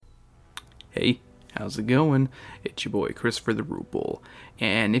Hey, how's it going? It's your boy Christopher the Rupel.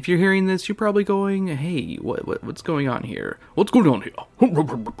 And if you're hearing this, you're probably going, hey, what's going on here? What's going on here?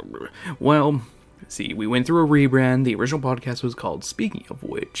 Well, see, we went through a rebrand. The original podcast was called Speaking of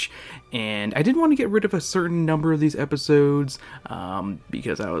Which, and I didn't want to get rid of a certain number of these episodes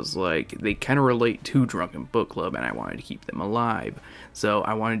because I was like, they kind of relate to Drunken Book Club, and I wanted to keep them alive. So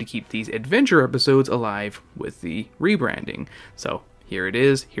I wanted to keep these adventure episodes alive with the rebranding. So here it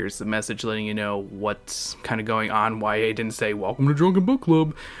is. Here's the message letting you know what's kind of going on, why I didn't say welcome to Drunken Book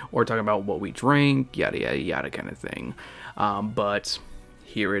Club, or talking about what we drank, yada yada yada kind of thing. But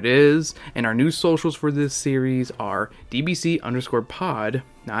here it is. And our new socials for this series are DBC_pod,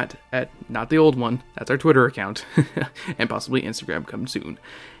 not the old one. That's our Twitter account, and possibly Instagram coming soon.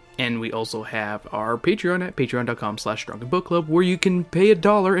 And we also have our Patreon at patreon.com/drunkenbookclub, where you can pay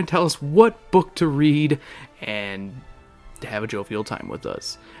 $1 and tell us what book to read and to have a jovial time with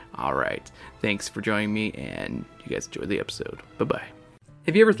us. Alright, thanks for joining me, and you guys enjoy the episode. Bye-bye.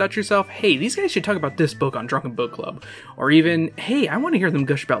 Have you ever thought to yourself, hey, these guys should talk about this book on Drunken Book Club? Or even, hey, I want to hear them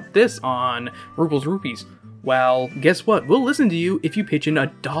gush about this on Rupel's Rupees. Well, guess what? We'll listen to you if you pitch in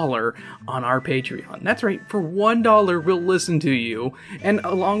 $1 on our Patreon. That's right, for $1 we'll listen to you. And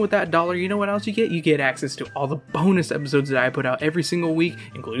along with that $1, you know what else you get? You get access to all the bonus episodes that I put out every single week,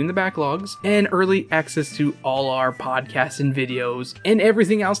 including the backlogs, and early access to all our podcasts and videos, and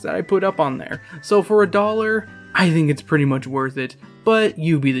everything else that I put up on there. So for $1, I think it's pretty much worth it, but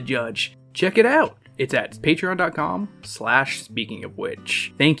you be the judge. Check it out. It's at patreon.com/speaking of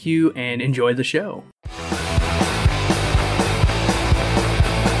which. Thank you and enjoy the show.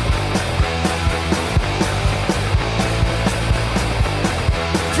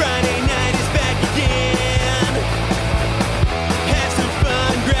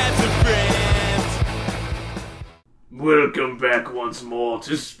 Welcome back once more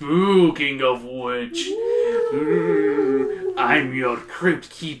to Speaking of Which. I'm your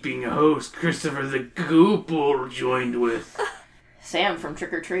crypt-keeping host, Christopher the Goopel, joined with Sam from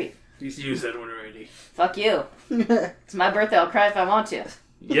Trick or Treat. You said one already. Fuck you. It's my birthday, I'll cry if I want to.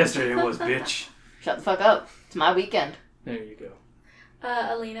 Yesterday was, bitch. Shut the fuck up. It's my weekend. There you go.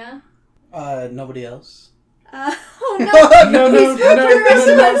 Alina. Nobody else. Oh no! No.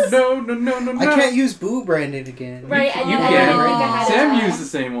 I can't use Boo Brandon again. Right, You can. Sam used the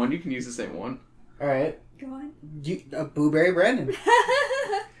same one. You can use the same one. Alright. Go on. Booberry Brandon.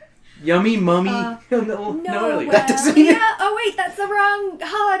 Yummy Mummy. No, Noelia. That doesn't even... Yeah, oh wait, that's the wrong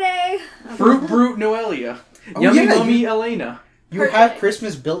holiday. Fruit Brute Noelia. Oh, Yummy yeah, Mummy Elena. You Perfect. have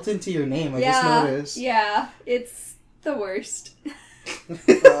Christmas built into your name, I just noticed. Yeah, it's the worst.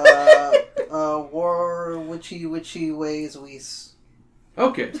 War witchy ways wees.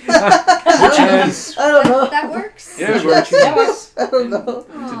 Okay. I don't know. That works? Yeah, it works. I don't know.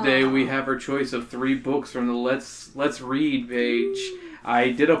 Today we have our choice of 3 books from the Let's Read page.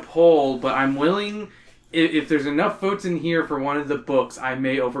 I did a poll, but I'm willing, if there's enough votes in here for one of the books, I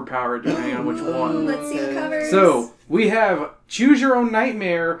may overpower it depending on which one. Let's see the covers. So, we have Choose Your Own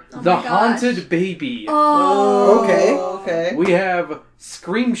Nightmare, The Haunted Baby. Oh. Okay. We have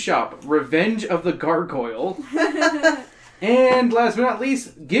Scream Shop, Revenge of the Gargoyle. And last but not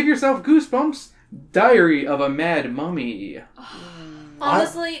least, give yourself goosebumps, Diary of a Mad Mummy.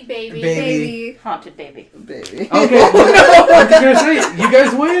 Honestly, baby. Haunted baby. Baby. Okay, I'm just gonna say it. You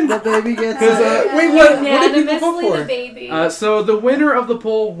guys win. The baby gets Wait, what did people vote Unanimously for? the baby. So the winner of the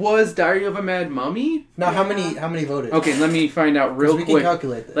poll was Diary of a Mad Mummy. Now, how many voted? Okay, let me find out real we quick. can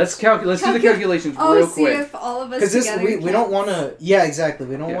calculate this. Let's do the calculations real see quick. if all of us Because together we don't want to... Yeah, exactly.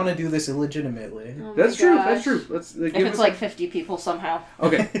 We don't Yeah. want to do this illegitimately. Oh That's my true. gosh. That's true. Let's If give it's us like 50 people somehow.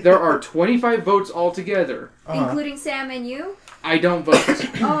 Okay, there are 25 votes altogether. Including Sam and you? I don't vote.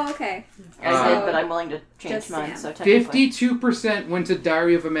 Oh, okay. I did, but I'm willing to change Just mine, Sam. so technically. 52% went to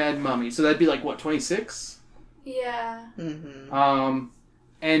Diary of a Mad Mummy, so that'd be like what, 26? Yeah. Mm-hmm.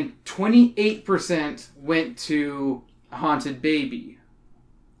 And 28% went to Haunted Baby.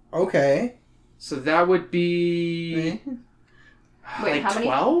 Okay. So that would be Wait, like how many?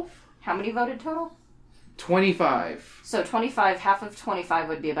 12? How many voted total? 25. So 25, half of 25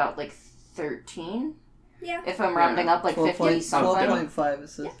 would be about like 13? Yeah. If I'm rounding up like 50 something. 12.5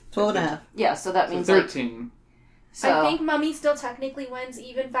 is 12 and a half. Yeah, so that So means like... 13. So, I think Mummy still technically wins,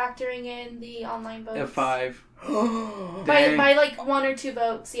 even factoring in the online votes. At 5. By Dang. like 1 or 2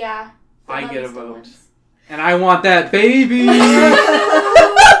 votes, yeah. I Mummy get a still vote. wins. And I want that baby!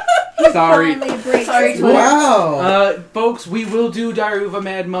 Sorry. Sorry, Twitter. Wow. Folks, we will do Diary of a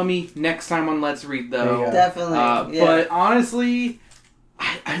Mad Mummy next time on Let's Read, though. There you go. Definitely. Yeah. But honestly,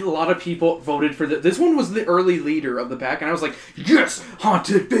 A lot of people voted for this. This one was the early leader of the pack, and I was like, yes,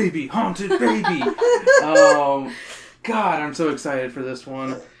 haunted baby. God, I'm so excited for this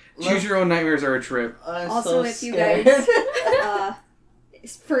one. Choose Your Own Nightmares are a trip. I'm Also, so if you scared. guys,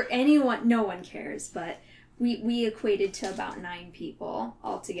 for anyone, no one cares, but we equated to about 9 people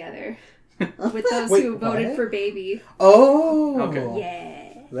altogether. With those Wait, who voted what? for baby. Oh. Okay. Yeah.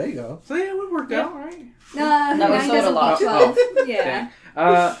 There you go. So yeah, it worked out, right? That was 9 so doesn't lot. equal 12. Yeah.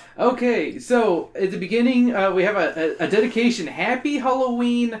 Okay, so at the beginning, we have a dedication. Happy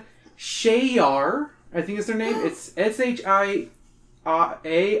Halloween, Shayar. I think is their name. It's SHIAIYAR,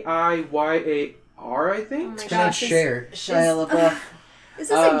 I think. Oh my Pronounced gosh. share. Shia LaBeouf. Is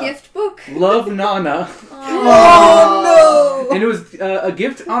this a gift book? Love Nana. Oh, And it was a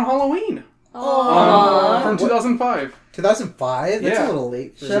gift on Halloween Aw. from 2005. 2005? That's Yeah. a little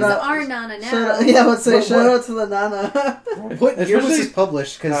late. For Shut me. up. our Nana now. Let's say What- shout what- out to the Nana. What year was Especially- this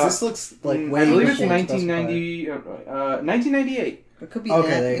published? Because this looks like way I believe it's before 1990, 1998. It could be Okay,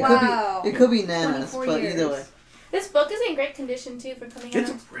 Nan- there you it go. could Wow. be it could be Nanas, 24 but years. either way. This book is in great condition too for coming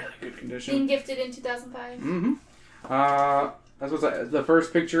It's out. really good Being condition. gifted in 2005. Mm-hmm. That's what's the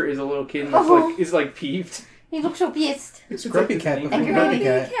first picture is a little kid that's like peeved. He looks so pissed. It's Grumpy Cat before Angry Grumpy Baby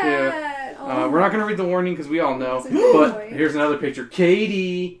Cat. Cat. Oh. We're not gonna read the warning because we all know. It's a good But boy. here's another picture.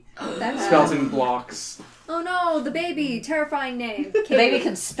 Katie That's spells in blocks. Oh no, the baby. Terrifying name. The baby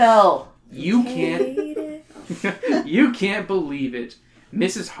can spell. You can't. You can't believe it.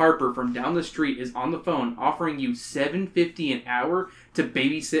 Mrs. Harper from down the street is on the phone offering you $7.50 an hour to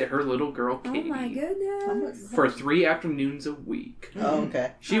babysit her little girl Oh Katie my goodness. for 3 afternoons a week. Oh,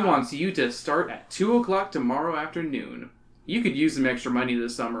 okay. She wants you to start at 2 o'clock tomorrow afternoon. You could use some extra money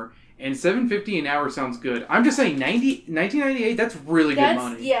this summer, and $7.50 an hour sounds good. I'm just saying, 1998, that's really good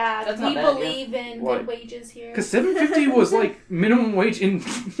money. Yeah, That's we not bad, yeah. believe in What? good wages here. Because $7.50 was like minimum wage in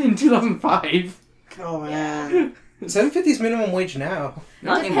 2005. Oh man. 750 is minimum wage now.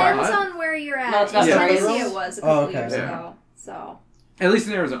 Not anymore. Depends on where you're at. No, it's not In Yeah. Tennessee it was a couple Oh, okay. years Yeah. ago. So At least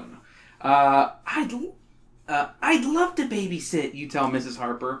in Arizona. I'd love to babysit, you tell Mrs.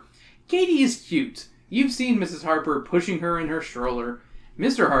 Harper. Katie is cute. You've seen Mrs. Harper pushing her in her stroller.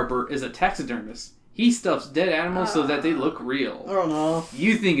 Mr. Harper is a taxidermist. He stuffs dead animals so that they look real. Oh no.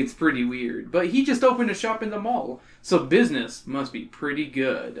 You think it's pretty weird, but he just opened a shop in the mall, so business must be pretty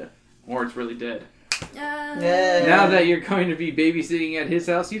good. Or it's really dead. Yeah. Now that you're going to be babysitting at his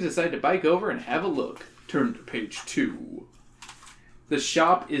house, you decide to bike over and have a look. Turn to page 2. The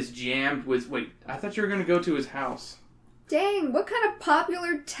shop is jammed with... Wait, I thought you were going to go to his house. dang, what kind of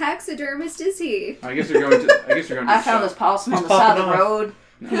popular taxidermist is he? I guess you're going to... I found this possum on He's the side of popping the off. road.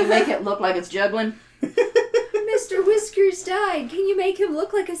 Can you make it look like it's juggling? Mr. Whiskers died. Can you make him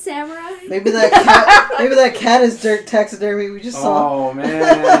look like a samurai? Maybe that cat is dirt taxidermy we just saw. Oh, man.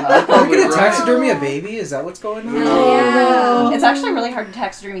 Are we Probably gonna right. taxidermy a baby? Is that what's going on? Oh, yeah. It's actually really hard to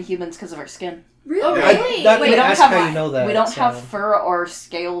taxidermy humans because of our skin. Really? Oh, I, really? not We gonna don't ask have how you know that. We don't so. have fur or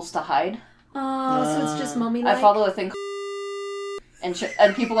scales to hide. Oh, so it's just mummy-like? I follow a thing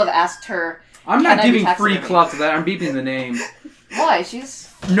and people have asked her, I'm not Can I be giving free taxidermy? clout to that. I'm beeping the name. why?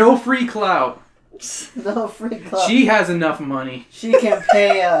 She's... No free clout. No free club. She has enough money. She can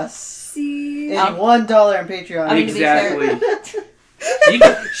pay us See? in $1 on Patreon. I mean, to be fair- Exactly.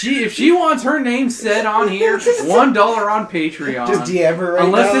 If she wants her name said on here, $1 on Patreon. Just DM her right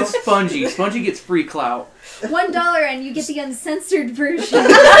Unless now. it's Spongy. Spongy gets free clout. $1 and you get the uncensored version.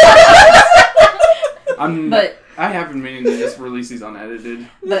 But I haven't been meaning to just release these unedited.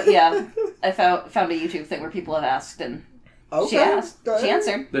 yeah, I found a YouTube thing where people have asked and she asked. go She ahead.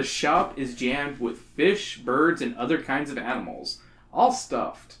 answered. The shop is jammed with fish, birds, and other kinds of animals, all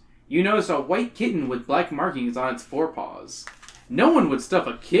stuffed. You notice a white kitten with black markings on its forepaws. No one would stuff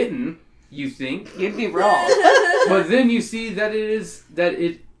a kitten, you think. You'd be wrong. But then you see that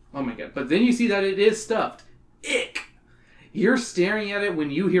oh my god, but then you see that it is stuffed. Ick! You're staring at it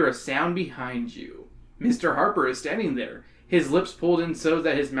when you hear a sound behind you. Mr. Harper is standing there, his lips pulled in so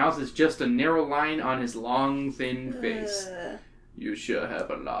that his mouth is just a narrow line on his long, thin face. You sure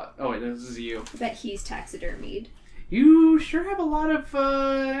have a lot. Oh wait, this is you. I bet he's taxidermied. You sure have a lot of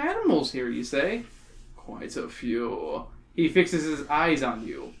animals here, you say? Quite a few. He fixes his eyes on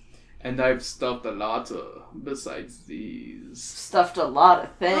you. And I've stuffed a lot besides these. Stuffed a lot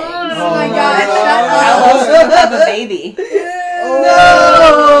of things. Oh my my god, God. shut How up! else would you have a baby?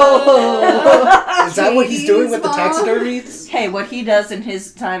 No! Is that what he's doing with the Katie's mom. taxidermies? Hey, what he does in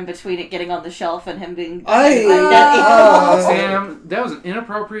his time between it getting on the shelf and him being... Sam, that was an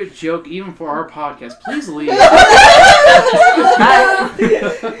inappropriate joke even for our podcast. Please leave.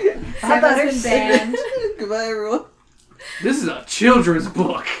 Sam has been banned. Goodbye, everyone. This is a children's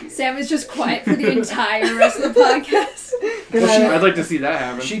book. Sam is just quiet for the entire rest of the podcast. I'd like to see that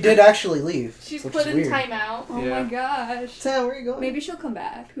happen. She did actually leave. She's which put is in weird. timeout. Oh Yeah. my gosh. Sam, where are you going? Maybe she'll come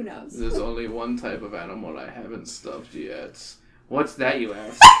back. Who knows? There's only one type of animal I haven't stuffed yet. What's that, you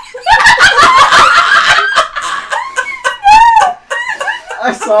ask?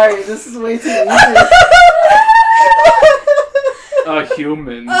 I'm sorry, this is way too easy. A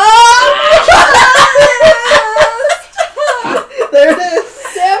human. There it is.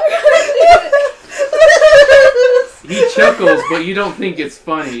 Sam, He chuckles, but you don't think it's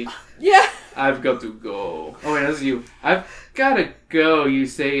funny. yeah. I've got to go. Oh wait, that's you. I've gotta go, you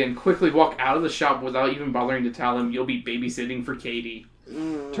say, and quickly walk out of the shop without even bothering to tell him you'll be babysitting for Katie.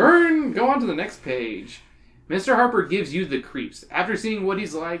 Go on to the next page. Mr. Harper gives you the creeps. After seeing what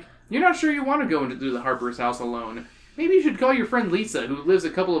he's like, you're not sure you want to go into the Harper's house alone. Maybe you should call your friend Lisa, who lives a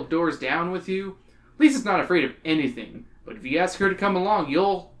couple of doors down with you. Lisa's not afraid of anything, but if you ask her to come along,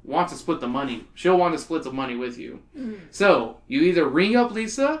 you'll want to split the money. She'll want to split the money with you. So, you either ring up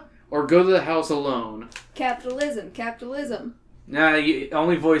Lisa or go to the house alone. Capitalism. Nah,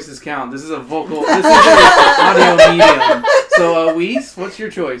 only voices count. This is a vocal. This is an audio medium. So, Weiss, what's your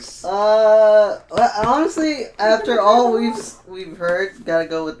choice? Well, honestly, after all we've heard, gotta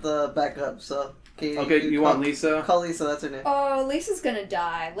go with the backup. So, Katie, Okay, you want Lisa? Call Lisa. That's her name. Oh, Lisa's gonna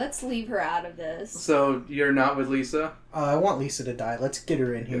die. Let's leave her out of this. So you're not with Lisa? I want Lisa to die. Let's get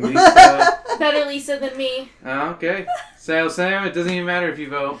her in here. Lisa. Better Lisa than me. Okay. So Sam, it doesn't even matter if you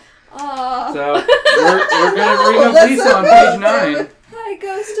vote. Oh. So we're gonna bring up That's Lisa so on bad, page 9. Hi,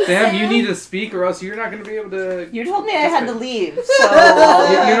 Ghost of Sam, you need to speak, or else you're not gonna be able to. You told me I had to leave, so...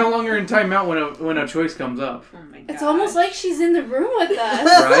 You're no longer in timeout when a choice comes up, Oh my god. It's almost like she's in the room with us.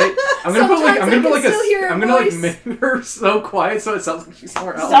 right? I'm gonna Sometimes I can put still hear her I'm gonna voice. make her so quiet so it sounds like she's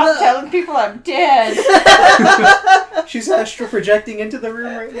somewhere else. Stop telling people I'm dead. She's astral projecting into the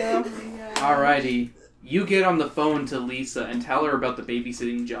room right now. Alrighty. You get on the phone to Lisa and tell her about the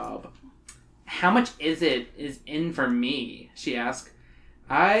babysitting job. How much is in for me? She asks.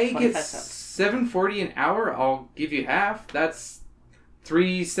 I get 25 cents. $7.40 an hour. I'll give you half. That's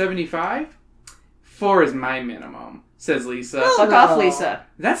 $3.75. $4 is my minimum, says Lisa. Oh. Fuck off, Lisa.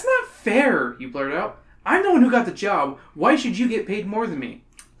 That's not fair, you blurt out. I'm the one who got the job. Why should you get paid more than me?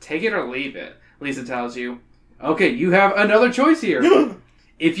 Take it or leave it, Lisa tells you. Okay, you have another choice here.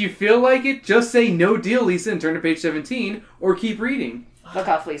 If you feel like it, just say no deal, Lisa, and turn to page 17, or keep reading. Fuck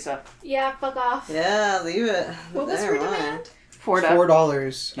off, Lisa. Yeah, fuck off. Yeah, leave it. What was Never her mind. demand?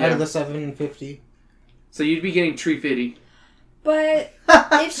 $4 Yeah. out of the $7.50. So you'd be getting $3.50. But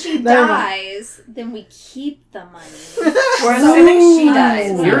if she Never mind. dies, then we keep the money. We're assuming she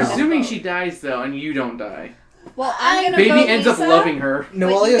dies. You're Wow. assuming she dies, though, and you don't die. Well, I'm gonna Baby vote ends Lisa. up loving her.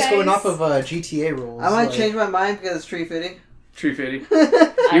 Noelia's guys- going off of GTA rules. I might like- change my mind because it's tree fitting. $3.50.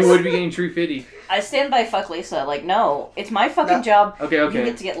 You would be getting $3.50. I stand by fuck Lisa. Like, no, it's my fucking No. job. Okay, You okay.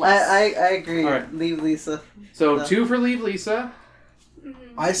 get to get less. I agree. All right. Leave Lisa. So No. 2 for leave Lisa.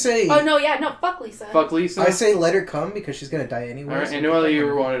 I say... Oh, no, yeah, no, fuck Lisa. Fuck Lisa. I say let her come because she's going to die anyway. Alright, so and Noelle,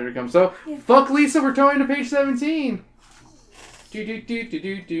 you wanted her to come. So, fuck Lisa, we're going to page 17.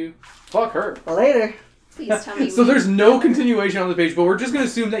 Do. Fuck her. Please Later. tell me. So there's no continuation on the page, but we're just gonna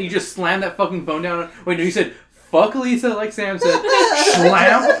assume that you just slammed that fucking phone down. Wait, no, you said fuck Lisa, like Sam said.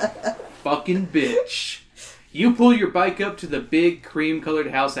 Slam. Fucking bitch. You pull your bike up to the big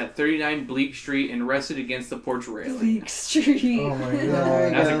cream-colored house at 39 Bleak Street and rest it against the porch railing. Bleak Street. Oh my There god.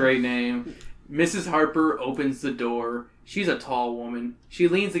 you That's go. a great name. Mrs. Harper opens the door. She's a tall woman. She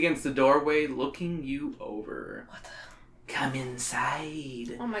leans against the doorway, looking you over. What the? Come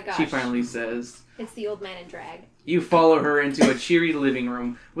inside. Oh my gosh. She finally says. It's the old man in drag. You follow her into a cheery living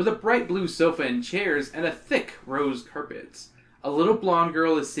room with a bright blue sofa and chairs and a thick rose carpet. A little blonde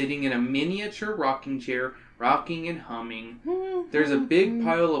girl is sitting in a miniature rocking chair, rocking and humming. There's a big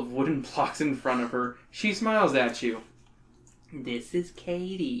pile of wooden blocks in front of her. She smiles at you. This is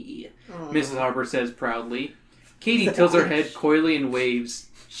Katie, Mrs. Harper says proudly. Katie tilts her head coyly and waves.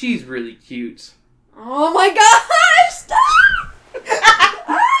 She's really cute. Oh my gosh! Stop!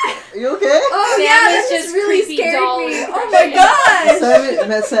 Are you okay? Oh Sam yeah, is that just just really creepy scared doll me. Oh impression. my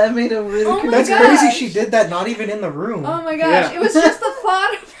gosh! Sam made a really Oh creepy. my That's gosh. crazy she did that not even in the room. Oh my gosh! Yeah. It was just the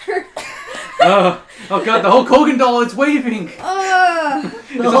thought of her. Oh god, the whole Kogan doll, it's waving! It's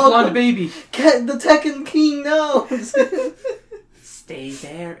a whole- blonde baby. The Tekken King knows. Stay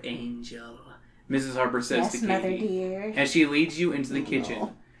there, Angel, Mrs. Harper says Yes, to mother Katie. dear. As she leads you into the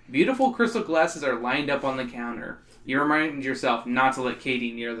kitchen. Beautiful crystal glasses are lined up on the counter. You remind yourself not to let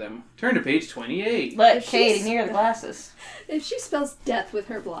Katie near them. Turn to page 28. Let If Katie she's- near the glasses. If she spells death with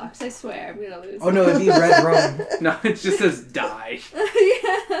her blocks, I swear I'm gonna lose. Oh no, it'd be red rum. No, it just says die.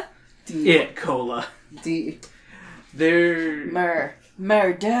 Yeah. It, cola. D. There...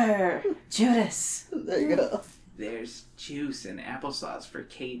 Murder. Judas. There you go. There's juice and applesauce for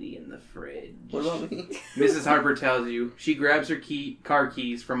Katie in the fridge. What about me? Mrs. Harper tells you. She grabs her car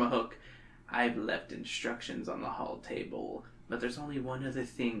keys from a hook. I've left instructions on the hall table, but there's only one other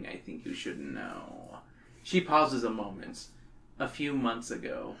thing I think you should know. She pauses a moment. A few months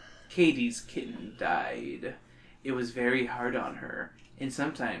ago, Katie's kitten died. It was very hard on her, and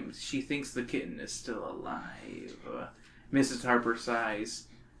sometimes she thinks the kitten is still alive. Mrs. Harper sighs.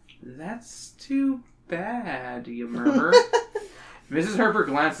 That's too bad, you murmur. Mrs. Harper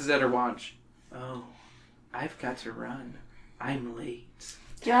glances at her watch. Oh, I've got to run. I'm late.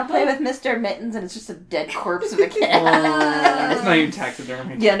 Do you want to play with Mr. Mittens and it's just a dead corpse of a cat? It's not even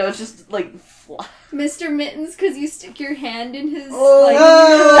taxidermy. Yeah, no, it's just like... Mr. Mittens, because you stick your hand in his. Oh,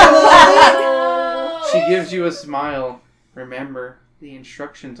 She gives you a smile. Remember, the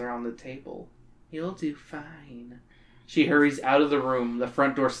instructions are on the table. You'll do fine. She hurries out of the room. The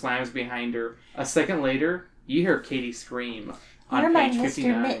front door slams behind her. A second later, you hear Katie scream. On You're my page Mr.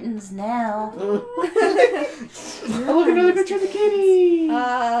 59. Mittens now. Oh, look, another picture of the kitty!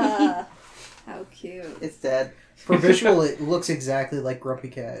 Ah, how cute. It's dead. For visual, it looks exactly like Grumpy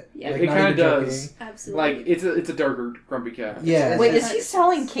Cat. Yeah. Like, It not kinda even does. joking. Absolutely. Like, it's a darker Grumpy Cat. Yeah. Wait, is he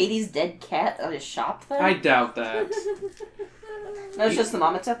selling Katie's dead cat at his shop, though? I doubt that. No, it's just the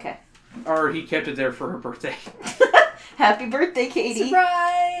mom. It's okay. Or he kept it there for her birthday. Happy birthday, Katie.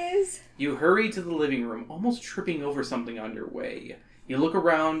 Surprise! You hurry to the living room, almost tripping over something on your way. You look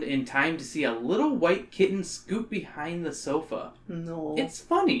around in time to see a little white kitten scoop behind the sofa. No. It's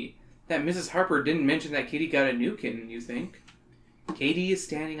funny that Mrs. Harper didn't mention that Katie got a new kitten, you think. Katie is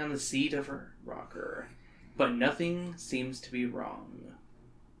standing on the seat of her rocker, but nothing seems to be wrong.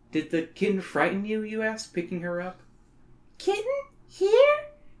 Did the kitten frighten you, you ask, picking her up. Kitten? Here?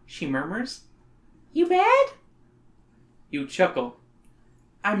 She murmurs. You bad? You chuckle.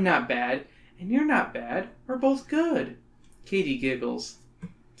 I'm not bad, and you're not bad. We're both good. Katie giggles.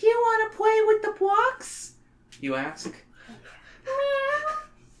 Do you want to play with the blocks? You ask.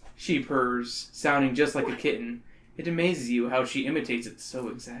 She purrs, sounding just like a kitten. It amazes you how she imitates it so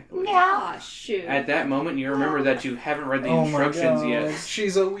exactly. Aw, shoot. At that moment, you remember that you haven't read the Oh my instructions god. yet.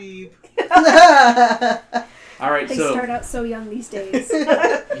 She's a weeb. Alright, They so start out so young these days.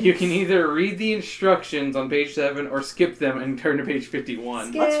 you can either read the instructions on page 7 or skip them and turn to page 51.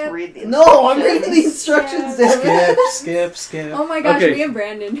 Skip. Let's read the No, I'm reading the instructions, Yeah. damn it. Skip. Oh my gosh, Okay. me and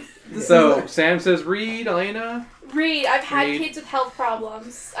Brandon. So, Sam says read, Elena. Read. I've had Read. kids with health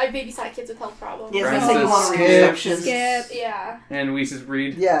problems. I've babysat kids with health problems. Yes, Brandon I say you says want to read skip. instructions. Skip. Yeah. And we says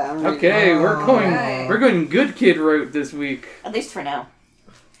read. Yeah, I'm reading. Okay, we're going Alright. we're going good kid route this week. At least for now.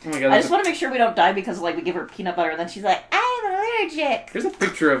 Oh my god, I just want to make sure we don't die because, like, we give her peanut butter and then she's like, I'm allergic. there's a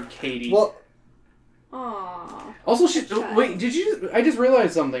picture of Katie. Well, Aww. Also, Child. wait, did you? I just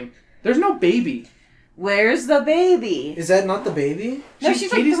realized something. There's no baby. Where's the baby? is that not the baby? No,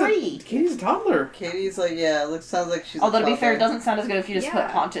 she's like Katie's 3. Katie's a toddler. Katie's like, yeah, sounds like she's. Although, a to be fair, it toddler. doesn't sound as good if you just Yeah.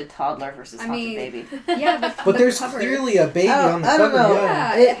 put haunted toddler versus I haunted mean- baby. Yeah, But the there's cover. clearly a baby I on the don't cover. know.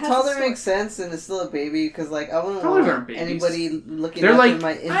 Yeah, It it has toddler a makes sense, and it's still a baby because, like, I wouldn't Toddlers want aren't babies. anybody looking They're after like,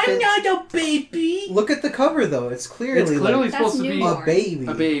 my infant. a baby. Look at the cover though. It's clearly, It's clearly That's supposed to be newborn. a baby.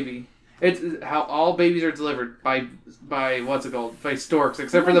 a baby. It's how all babies are delivered by what's it called? By storks,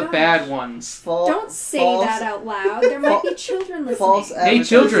 except Oh for my the gosh. bad ones. Don't say false- that out loud. There might be children listening. False Hey, advertising.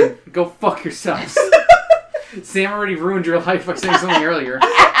 children, go fuck yourselves. Sam already ruined your life by saying something earlier.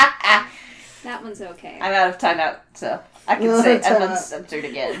 That one's okay. I'm out of timeout, so I can No, say timeout. uncensored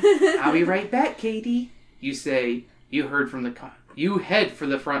again. I'll be right back, Katie. You say. You heard from the. You head for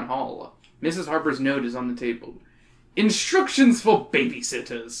the front hall. Mrs. Harper's note is on the table. Instructions for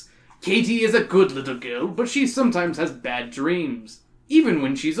babysitters. Katie is a good little girl, but she sometimes has bad dreams, even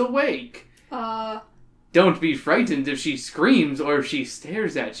when she's awake. Don't be frightened if she screams or if she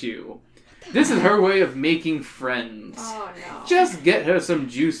stares at you. This is her way of making friends. Oh no. Just get her some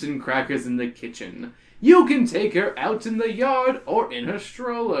juice and crackers in the kitchen. You can take her out in the yard or in her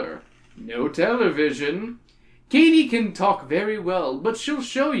stroller. No television. Katie can talk very well, but she'll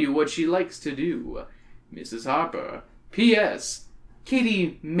show you what she likes to do. Mrs. Harper. P.S.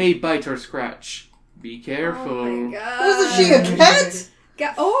 Katie may bite or scratch. Be careful. Oh my god. Isn't she a cat?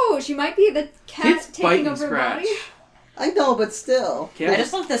 Oh, she might be the cat Kids bite taking and over her scratch. body. I know, but still. I Cats-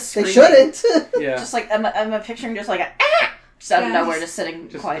 just love this They screaming. shouldn't. yeah. Just like, I'm picturing just like a, just out of Yes. nowhere, just sitting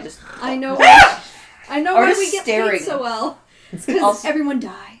Just- quiet, just... I know. I know Or why just we get staring. paid so well. It's because Also- everyone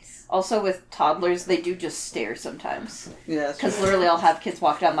dies. Also, with toddlers, they do just stare sometimes. Yeah, that's Because true. literally, I'll have kids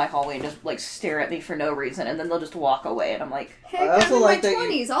walk down my hallway and just, like, stare at me for no reason, and then they'll just walk away, and I'm like... Heck, I also I'm in like my that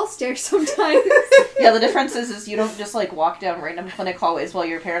you- 20s. I'll stare sometimes. Yeah, the difference is you don't just, like, walk down random clinic hallways while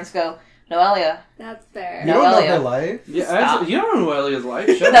your parents go, Noelia. That's fair. You No, don't know Elliot. her life. Yeah, Stop. you don't know who Elia's like.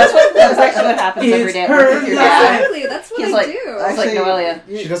 Shut That's up. that's actually what happens It's every day. her With your life. dad. Exactly, that's what He's I like- do. I was like, Noelia.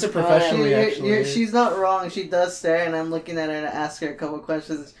 you- She does it you- professionally, actually. she's not wrong. She does stare, and I'm looking at her and ask her a couple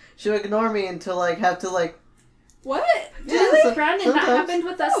questions. She'll ignore me until like have to like. What? Yeah, Really? Brandon, sometimes. that happened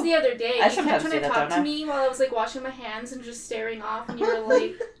with us the other day. I You kept sometimes trying do to that, talk don't to I? me while I was like washing my hands and just staring off, and you were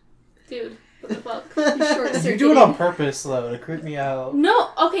like, dude, what the fuck? You do it on purpose though to creep me out. No,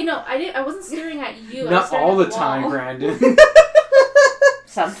 okay, no, I didn't. I wasn't staring at you. I was Not staring all at the the time, wall. Brandon.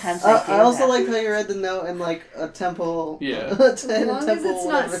 Sometimes I do I also that. like how you read the note in like a temple. Yeah. As long as it's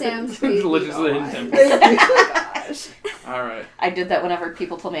not Sam's baby. Legislative God. temple. Oh my gosh. All right. I did that whenever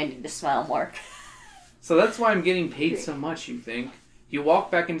people told me I needed to smile more. So that's why I'm getting paid so much, you think? You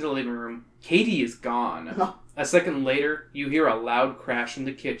walk back into the living room. Katie is gone. A second later, you hear a loud crash in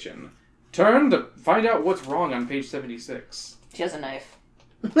the kitchen. Turn to find out what's wrong on page 76. She has a knife.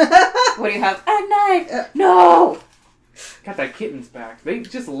 What do you have? A knife! No! Got that kitten's back. They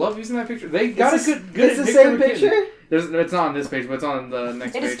just love using that picture. They got It's a good It's the picture same of a kitten. picture. It's not on this page, but it's on the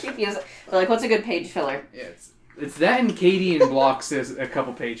next It page. is creepy as... They're like, what's a good page filler? Yeah, it's that and Katie and blocks is a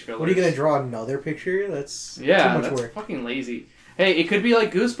couple page fillers. What are you gonna draw another picture? That's Yeah, too much that's work. fucking lazy. Hey, it could be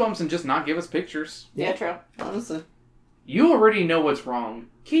like Goosebumps and just not give us pictures. Yeah, true. Honestly, You already know what's wrong.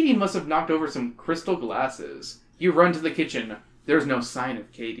 Katie must have knocked over some crystal glasses. You run to the kitchen. There's no sign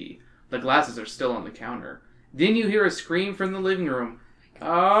of Katie. The glasses are still on the counter. Then you hear a scream from the living room.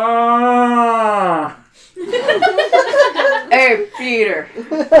 Ah! Hey, Peter!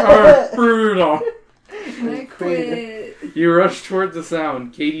 Brutal. I quit. You rush toward the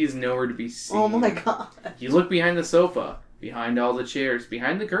sound. Katie is nowhere to be seen. oh my god. You look behind the sofa, behind all the chairs,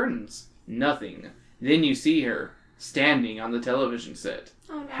 behind the curtains. Nothing. Then you see her, standing on the television set.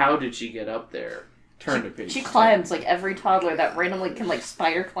 Oh, no. How did she get up there? Turn to page. She 10. climbs like every toddler that randomly can like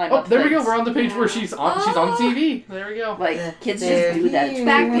spider climb Oh, up there we go. things. We're on the page where she's on Oh. TV. There we go. Like, kids They're just do that. here.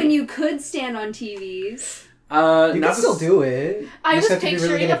 Back when you could stand on TVs. You not can still do it. I You was just have to be really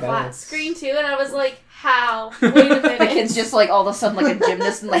picturing good a at flat balance. screen too, and I was like, how? Wait a minute. The kid's just like all of a sudden like a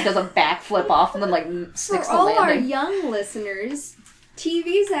gymnast and like does a backflip off and then like For sticks the all our landing. young listeners,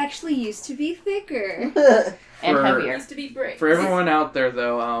 TVs actually used to be thicker. And For- heavier. used to be bricks. For everyone out there,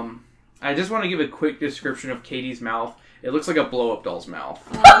 though, I just want to give a quick description of Katie's mouth. It looks like a blow-up doll's mouth.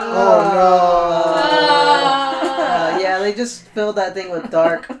 Oh Ah. no. Yeah, they just filled that thing with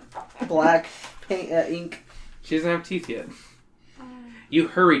dark black paint ink. She doesn't have teeth yet. You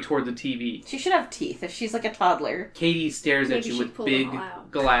hurry toward the TV. She should have teeth if she's like a toddler. Katie stares at Maybe you she with pulled them big, all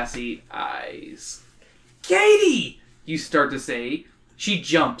out. glassy eyes. Katie! You start to say. She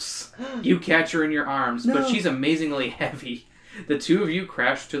jumps. You catch her in your arms, but No. she's amazingly heavy. The two of you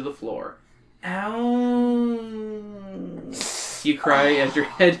crash to the floor. Ow! You cry as your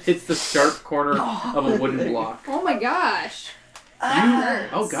head hits the sharp corner of a wooden block. Oh my gosh.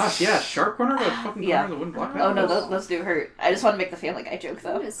 Oh gosh, yeah, sharp corner of a fucking Yeah. corner of the wooden block. Oh no, those do hurt. I just want to make the Family Guy joke I'm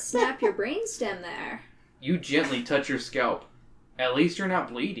though. gonna snap your brainstem there. You gently touch your scalp. At least you're not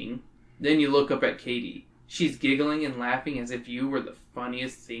bleeding. Then you look up at Katie. She's giggling and laughing as if you were the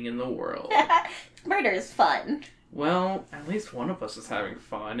funniest thing in the world. Murder is fun. Well, at least one of us is having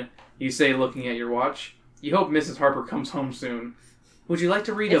fun, you say, looking at your watch. You hope Mrs. Harper comes home soon. Would you like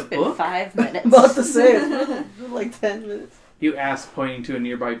to read It's a been book? 5 minutes. About to say it. Like 10 minutes. You ask, pointing to a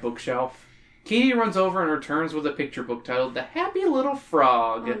nearby bookshelf. Katie runs over and returns with a picture book titled The Happy Little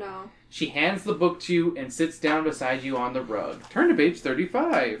Frog. Oh no. She hands the book to you and sits down beside you on the rug. Turn to page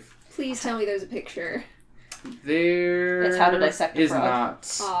 35. Please tell me there's a picture. There It's How to Dissect a is Frog.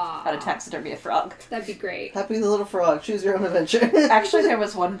 not. Aw. How to taxidermy a frog. That'd be great. Happy Little Frog. Choose your own adventure. Actually, there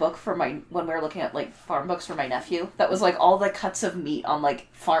was one book for when we were looking at like farm books for my nephew that was like all the cuts of meat on like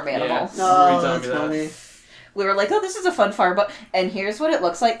farm animals. Yeah. Oh, Every time that's that. funny. We were like, oh, this is a fun farm book, and here's what it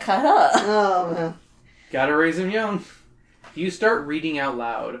looks like cut up. Oh, man. Gotta raise him young. You start reading out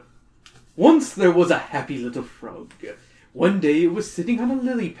loud. Once there was a happy little frog. One day it was sitting on a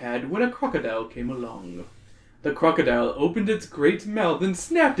lily pad when a crocodile came along. The crocodile opened its great mouth and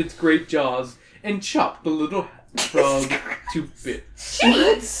snapped its great jaws and chopped the little frog to bits.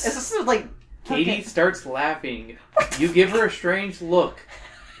 Is this like Katie okay. starts laughing. You give her a strange look.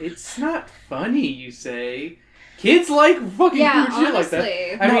 It's not funny, you say. Kids like fucking Yeah, weird shit like that.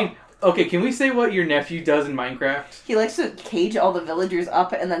 honestly. I mean, Okay, can we say what your nephew does in Minecraft? He likes to cage all the villagers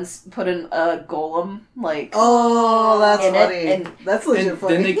up and then put in a golem, like... Oh, that's And funny. and- That's legit And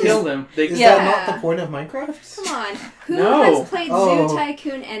funny. then they kill them. Is Yeah. that not the point of Minecraft? Come on. Who No. has played Oh. Zoo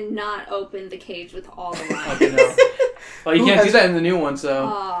Tycoon and not opened the cage with all the lions? Okay, no. Well, you Who can't has- do that in the new one, so...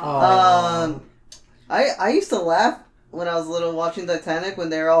 Aw. I used to laugh when I was little watching Titanic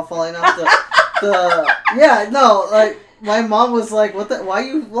when they were all falling off like my mom was like, "What the? Why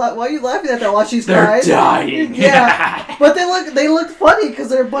you laughing at that while she's They're crying?" dying. Yeah, but they looked funny because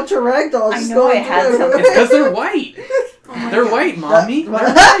they're a bunch of ragdolls. I just know going I had through. something. It's because they're white. Oh my They're God. white, mommy. They're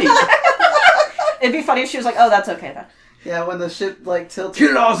That- white. It'd be funny if she was like, oh, that's okay then. Yeah, when the ship like tilted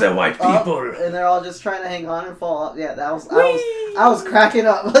Kill all the white up, people. and they're all just trying to hang on and fall up. Yeah, I was cracking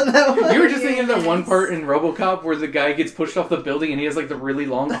up on that one. You were just thinking of that one part in RoboCop where the guy gets pushed off the building and he has like the really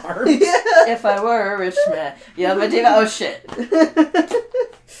long arms. Yeah. If I were a rich man. Yeah, but oh shit.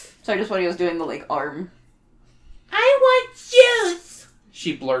 Sorry, just when he was doing the, like, arm. I want juice.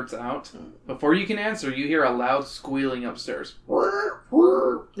 She blurts out. Before you can answer, you hear a loud squealing upstairs.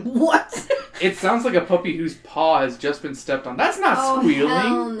 What? It sounds like a puppy whose paw has just been stepped on. That's not Oh, squealing.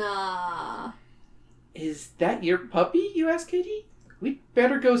 hell nah. Is that your puppy, you ask Katie? We'd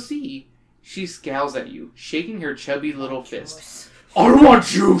better go see. She scowls at you, shaking her chubby little fist. I want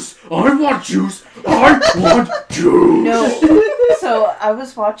juice! I want juice! I want juice! No. So, I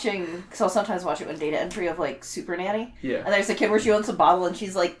was watching, because I'll sometimes watch it when data entry of, like, Super Nanny. Yeah. And there's a kid where she owns a bottle and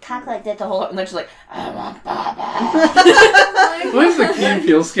she's like, talk like that the whole and then she's like, I want Baba. What is the Key and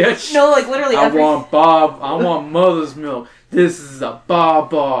Peele sketch? No, like, literally I every... want I want mother's milk. This is a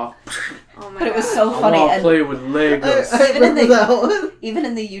Baba. Oh my But it was God. so I funny. want to And play with Legos. I Even in remember the- that one. even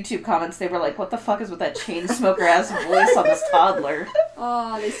in the YouTube comments, they were like, what the fuck is with that chain smoker ass voice on this toddler?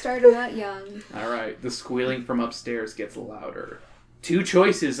 Oh, they started out young. Alright, the squealing from upstairs gets louder. 2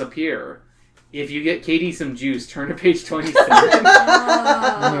 choices appear. If you get Katie some juice, turn to page 27.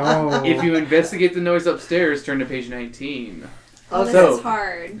 Oh. No. If you investigate the noise upstairs, turn to page 19. Oh, this So- is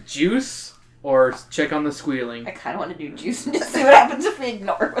hard. Juice or check on the squealing? I kind of want to do juice and just see what happens if we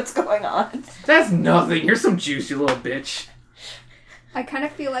ignore what's going on. That's nothing. Here's some juice, you little bitch. I kind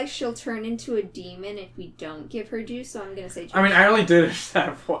of feel like she'll turn into a demon if we don't give her juice, so I'm gonna say juice. I mean, I only did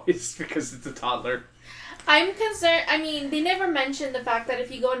that voice because it's a toddler. I'm concerned. I mean, they never mentioned the fact that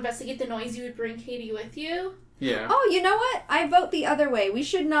if you go investigate the noise, you would bring Katie with you. Yeah. Oh, you know what? I vote the other way. We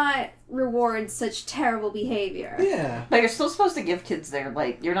should not reward such terrible behavior. Yeah. But you're still supposed to give kids their,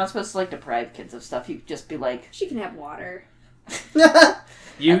 like, you're not supposed to, like, deprive kids of stuff. You could just be like, She can have water.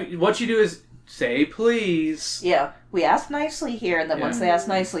 What you do is say please. yeah, we asked nicely here, and then Yeah. once they ask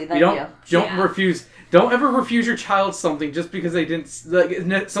nicely, then You you. don't Yeah. refuse. Don't ever refuse your child something just because they didn't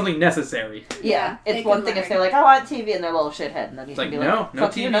something necessary. Yeah, they it's can one thing if learn. they're like, I want TV, and they're a little shithead, and then you It's can like be no, like, no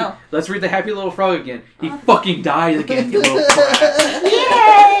fuck TV. you, no. Let's read the Happy Little Frog again. He fucking dies again, you little brat.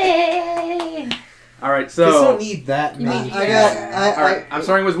 Yay! All right, Kids don't so need that You many. mean- all right, I'm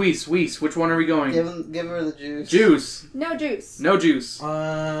starting with Weiss. Weiss, which one are we going? Give her the juice. Juice. No juice. No juice.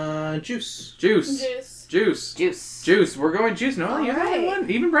 Juice. Juice. Juice. Juice. Juice. Juice. We're going juice. No, All you right. haven't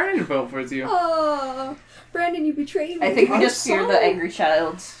won. Even Brandon voted for you. Oh, Brandon, you betrayed me. I think we I'm just fear the sorry. angry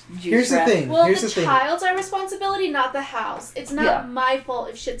child's juice Here's the wrath. thing. Well, Here's the the thing. child's our responsibility, not the house. It's not Yeah. my fault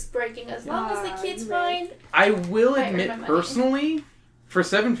if shit's breaking. As long as Ah, the kid's you're right. fine. I will I earned admit my money. personally, for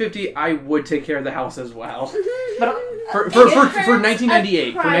 $7.50, I would take care of the house as well. But For It for, hurts for 1998.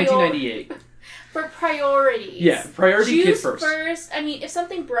 a For 1998. For priorities. Yeah, priority Juice kid first. I mean, if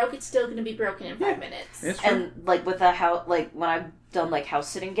something broke, it's still going to be broken in 5 minutes. It's true. and like with the house, like when I've done like house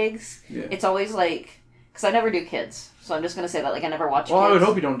sitting gigs, Yeah. it's always like, because I never do kids, so I'm just gonna say that like I never watch. Well, kids. I would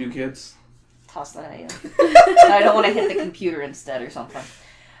hope you don't do kids. Toss that at you. I don't want to hit the computer instead or something.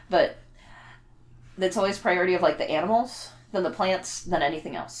 But it's always priority of like the animals, then the plants, then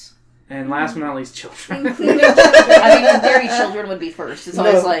anything else. And last but not least, children. Including I mean, in theory, children would be first. It's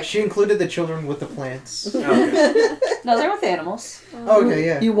always No, like, she included the children with the plants. Okay. no, they're with animals. Okay,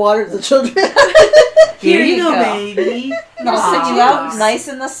 yeah. You watered the children. Here you go. baby. I'll sit you Aw. out nice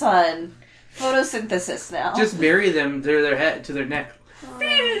in the sun. Photosynthesis now. Just bury them to their head, to their neck.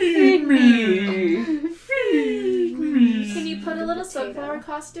 feed me. Feed me. Can you put a little sunflower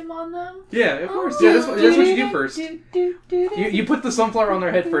costume on them? Yeah, of course. Yeah, that's what you do first. You put the sunflower on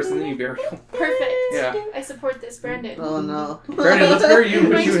their head first, and then you bury them. Perfect. Yeah. I support this, Brandon. Oh no. Brandon, let's bury you. Put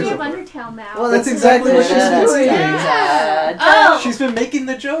Reminds you in me of something. Undertale now. Well, That's exactly what she's doing. Yeah. Oh! She's been making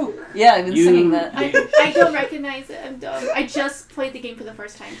the joke. Yeah, I've been singing You. that. I don't recognize it. I'm dumb. I just played the game for the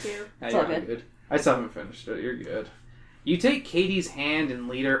first time, too. It's all good. Good. I still haven't finished it. You're good. You take Katie's hand and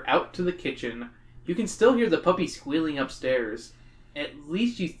lead her out to the kitchen. You can still hear the puppy squealing upstairs. At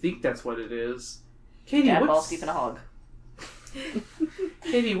least you think that's what it is. Katie, Dad balls what's... deep in a hog.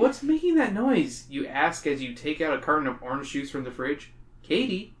 Katie, what's making that noise? You ask as you take out a carton of orange juice from the fridge.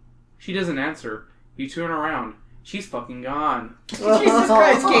 Katie? She doesn't answer. You turn around. She's fucking gone. Jesus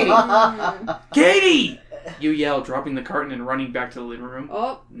Christ, Katie! Katie! You yell, dropping the carton and running back to the living room.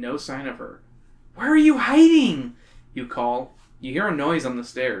 Oh, No sign of her. Where are you hiding? You call. You hear a noise on the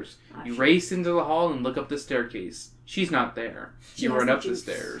stairs. You race into the hall and look up the staircase. She's not there. She You has run the up the juice.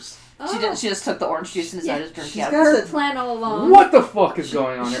 stairs. oh. She just took the orange juice and decided to drink She's it. got That's the the plan all along. What the fuck is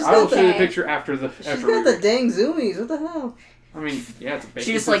going on here? she's I will got show you the the- picture after the... She's after got we- the dang zoomies. What the hell? I mean, yeah, it's a baby.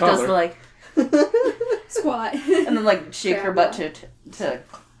 She just it's a like does toddler. the like, Squat. and then like shake her butt to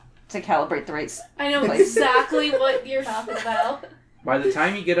calibrate the rates. I know exactly what you're talking about. By the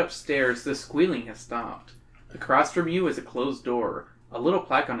time you get upstairs, the squealing has stopped. Across from you is a closed door. A little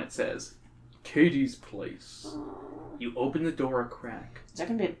plaque on it says, Katie's Place. You open the door a crack. Is there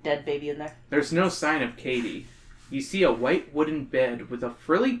gonna be a dead baby in there? There's no sign of Katie. You see a white wooden bed with a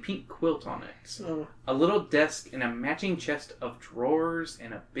frilly pink quilt on it. Oh. A little desk and a matching chest of drawers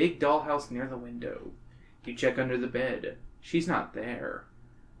and a big dollhouse near the window. You check under the bed. She's not there.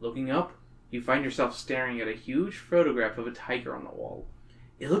 Looking up, you find yourself staring at a huge photograph of a tiger on the wall.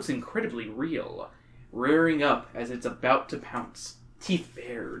 It looks incredibly real, rearing up as it's about to pounce, teeth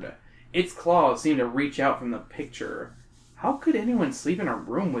bared. Its claws seem to reach out from the picture. How could anyone sleep in a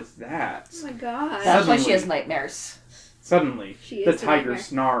room with that? Oh my god. That's why she Suddenly- has nightmares. Suddenly, She the is the tiger nightmare.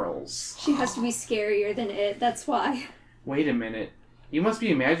 snarls. She has to be scarier than it, that's why. Wait a minute. You must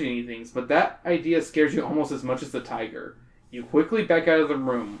be imagining things, but that idea scares you almost as much as the tiger. You quickly back out of the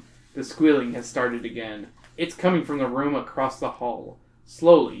room. The squealing has started again. It's coming from the room across the hall.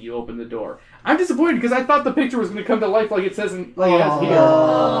 Slowly, you open the door. I'm disappointed because I thought the picture was going to come to life like it says in, like it has here.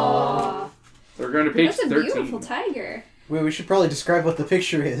 Oh. So we're going to page That's a 13. beautiful tiger. Wait, we should probably describe what the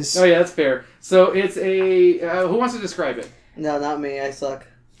picture is. Oh yeah, that's fair. So it's a... who wants to describe it? No, not me. I suck.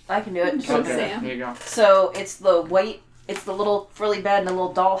 I can do it. Okay. Okay, Sam. there you go. So it's the white. It's the little frilly bed and the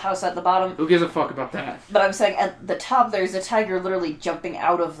little dollhouse at the bottom. Who gives a fuck about that? But I'm saying at the top there's a tiger literally jumping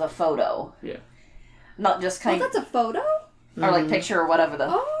out of the photo. Yeah. Not just Oh, kind that's a photo? or like picture or whatever the.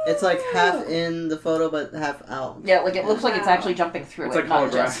 Oh. It's like half in the photo, but half out. Yeah, like it looks like it's Wow. actually jumping through It's it, like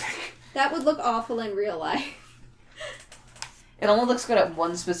not just. holographic. That would look awful in real life. It only looks good at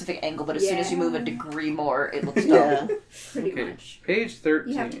one specific angle, but as soon as you move a Yeah. degree more, it looks dumb. Yeah. Pretty Okay, much. page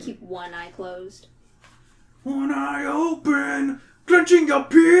 13. You have to keep one eye closed. One eye open, clutching your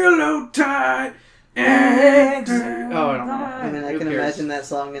pillow tight. Oh, I don't know. I mean, I Who can cares? imagine that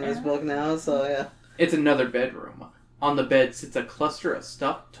song in this book now, so yeah. It's another bedroom. On the bed sits a cluster of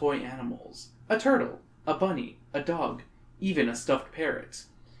stuffed toy animals. A turtle, a bunny, a dog, even a stuffed parrot.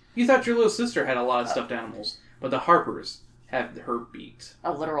 You thought your little sister had a lot of stuffed animals, but the Harpers have her beat.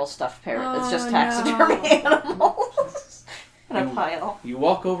 A literal stuffed parrot. It's Oh, just no. taxidermy animals in a pile. You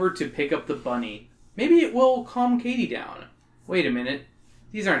walk over to pick up the bunny. Maybe it will calm Katie down. Wait a minute.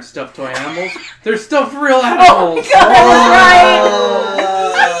 These aren't stuffed toy animals. They're stuffed real animals.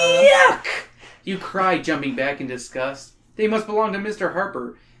 Yuck! You cry, jumping back in disgust. They must belong to Mr.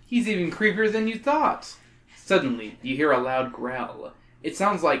 Harper. He's even creepier than you thought. Suddenly, you hear a loud growl. It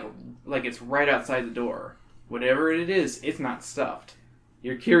sounds like it's right outside the door. Whatever it is, it's not stuffed.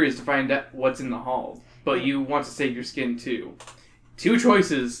 You're curious to find out what's in the hall, but you want to save your skin too. Two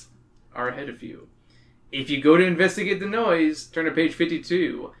choices are ahead of you. If you go to investigate the noise, turn to page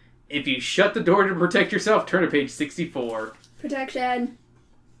 52. If you shut the door to protect yourself, turn to page 64. Protection.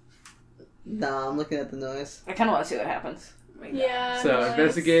 Nah, I'm looking at the noise. I kind of want to see what happens. Yeah. So, nice.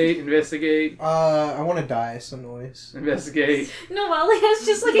 investigate, I want to die some noise. investigate. No, Molly is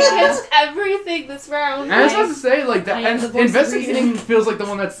just like against everything this round. I was about to say, like, I am the that voice of investigating reason. feels like the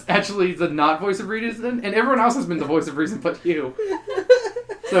one that's actually the not voice of reason, and everyone else has been the voice of reason but you.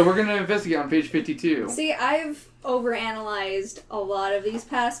 So we're gonna investigate on page 52. See, I've overanalyzed a lot of these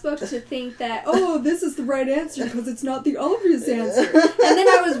past books to think that, oh, this is the right answer because it's not the obvious answer. And then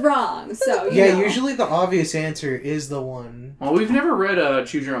I was wrong, so, you Yeah, know. usually the obvious answer is the one. Well, we've never read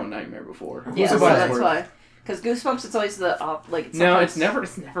Choose Your Own Nightmare before. Yeah, Who's so a Who's bias that's word? why. Because Goosebumps, it's always the like. No, sometimes-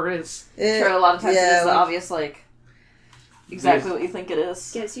 it never is. Sure, a lot of times yeah, it's the like- obvious, like exactly what you think it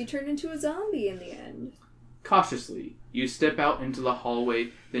is. Guess you turn into a zombie in the end. Cautiously, you step out into the hallway,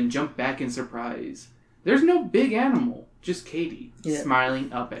 then jump back in surprise. There's no big animal, just Katie, Yeah.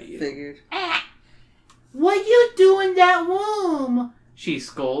 smiling up at you. Figured. What you do in that room? She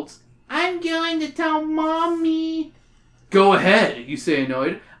scolds. I'm going to tell Mommy. Go ahead, you say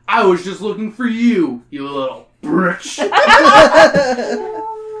annoyed. I was just looking for you, you little bitch.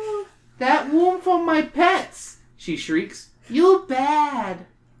 That room for my pets, she shrieks. You bad.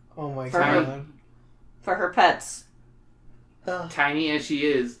 Oh my For god. For her pets. Tiny as she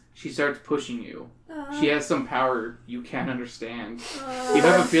is, she starts pushing you. She has some power you can't understand. You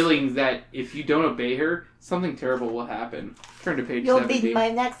have a feeling that if you don't obey her, something terrible will happen. Turn to page 70.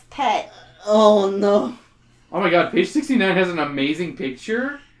 next pet. Oh no. Oh my god, page 69 has an amazing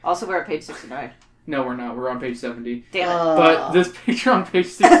picture. Also, we're at page 69. No, we're not. We're on page 70. Damn it. But this picture on page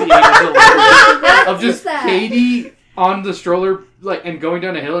 68 is hilarious. Of just that? Katie on the stroller, like, and going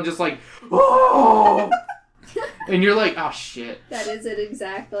down a hill and just like, oh! And you're like, oh shit. That is it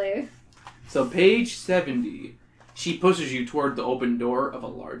exactly. So page 70, she pushes you toward the open door of a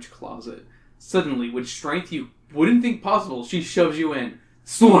large closet. Suddenly, with strength you wouldn't think possible, she shoves you in.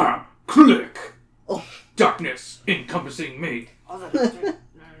 Slam! Click! Oh. Darkness encompassing me.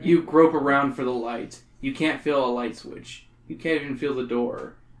 You grope around for the light. You can't feel a light switch. You can't even feel the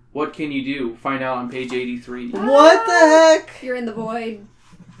door. What can you do? Find out on page 83. What the heck? You're in the void.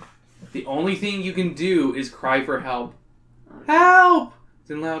 The only thing you can do is cry for help. Help!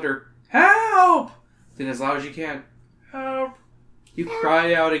 Then louder. Help! Then as loud as you can. Help! You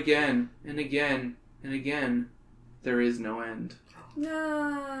cry out again and again and again. There is no end.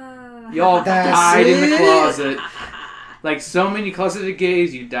 No. Y'all That's died in the it? closet. Like so many closeted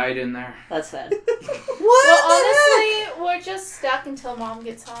gays, you died in there. That's sad. What? Well, the honestly, we're just stuck until Mom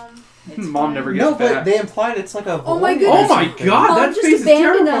gets home. It's Mom fine. never gets No, but back. they implied it's like a void. Oh my Oh goodness. my god, Mom that just face is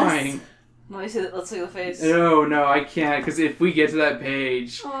abandoned us. terrifying. Let me see. Let's see the face. No, I can't, because if we get to that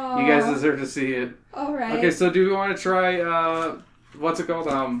page, Aw. you guys deserve to see it. All right. Okay, so do we want to try, what's it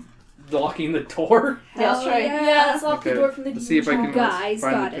called? Locking the door? Yeah, let's try. Yeah, let's lock Okay, the door from the let's see if I demon can- child. Guys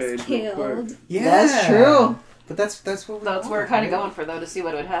find got the us page real quick. killed. Yeah. That's true. But that's what That's what we're kind of going for, though, to see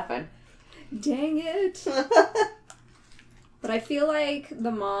what would happen. Dang it. But I feel like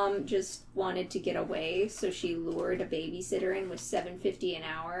the mom just wanted to get away, so she lured a babysitter in with $7.50 an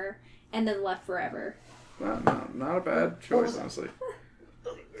hour and then left forever. Not a bad choice, honestly.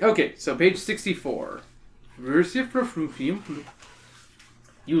 Okay, so page 64.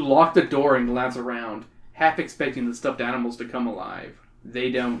 You lock the door and glance around, half expecting the stuffed animals to come alive.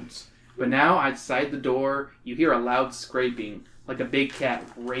 They don't. But now, outside the door, you hear a loud scraping, like a big cat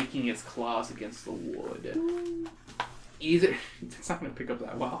raking its claws against the wood. Either... It's not going to pick up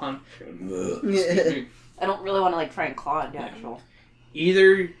that well, hon. I don't really want to, try and claw it, actual.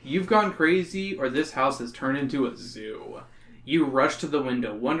 Either you've gone crazy or this house has turned into a zoo. You rush to the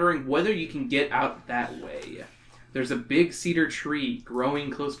window, wondering whether you can get out that way. There's a big cedar tree growing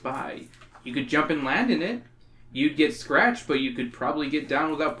close by. You could jump and land in it. You'd get scratched, but you could probably get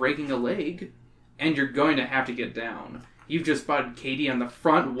down without breaking a leg. And you're going to have to get down. You've just spotted Katie on the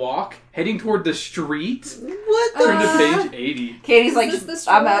front walk, heading toward the street. What Turn the? to page 80. Katie's Is like, this the I'm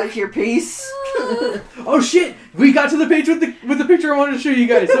store? out of here, peace. Oh shit! We got to the page with the picture I wanted to show you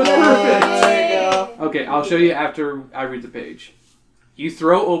guys. That was perfect. There you go. Okay, I'll show you after I read the page. You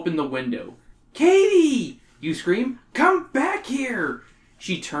throw open the window. Katie! You scream, come back here!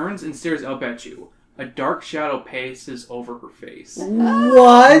 She turns and stares up at you. A dark shadow passes over her face.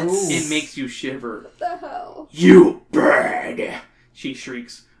 What? It makes you shiver. What the hell? You bird! She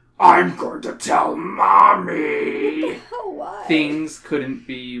shrieks. I'm going to tell Mommy! Oh, why? Things couldn't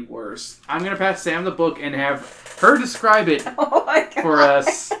be worse. I'm going to pass Sam the book and have her describe it Oh my god. for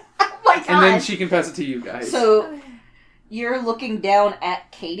us. Oh my god. And then she can pass it to you guys. So, you're looking down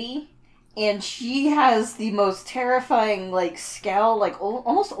at Katie, and she has the most terrifying, scowl,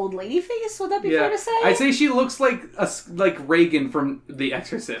 almost old lady face. Would that be fair to say? I'd say she looks like Reagan from The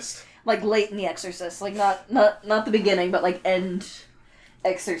Exorcist. Like late in The Exorcist, not the beginning, but end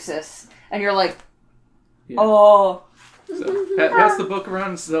Exorcist, and you're like, Yeah. oh, So pass the book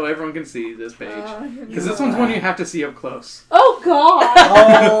around so everyone can see this page. Because this one's one you have to see up close. oh god,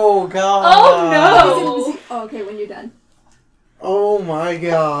 Oh god. oh no. Oh, okay, when you're done. Oh my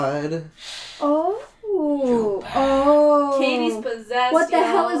god. Oh. Oh. Katie's possessed. What the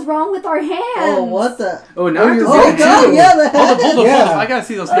hell is wrong with our hands? Oh, what the? Oh, now I have to Oh, see the god, hands. yeah, the Hold up, hold up. Yeah. I gotta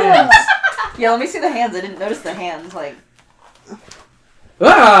see those hands. Yeah, let me see the hands. I didn't notice the hands.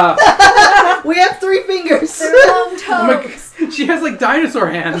 Ah! We have 3 fingers. They're long toes. Oh my god. She has dinosaur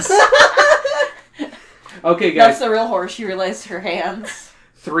hands. Okay, That's guys. the real horror. She realized her hands.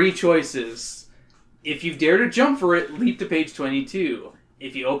 3 choices. If you dare to jump for it, leap to page 22.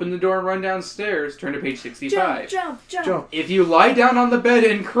 If you open the door and run downstairs, turn to page 65. Jump. Jump. If you lie down on the bed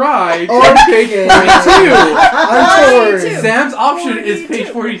and cry, Oh, turn to page okay. 42. I'm torn. 42. Sam's option is 42. page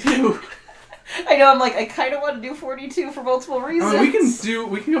 42. I know. I'm like, I kind of want to do 42 for multiple reasons.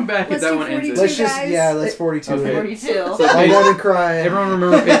 We can come back Let's if that do one ends 42. it. Let's just, guys. yeah, that's 42. Okay. 42. So Lie page, down and cry. everyone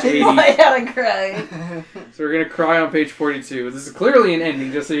remember page 80. Lie down and cry. So we're gonna cry on page 42. This is clearly an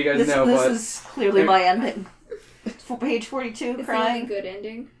ending, just so you guys This know, but is clearly my ending. For page 42, It's the only crying. good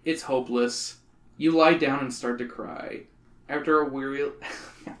ending. it's hopeless. You lie down and start to cry. After a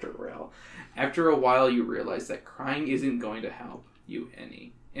while, you realize that crying isn't going to help you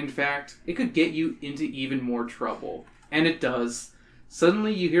any. In fact, it could get you into even more trouble. And it does.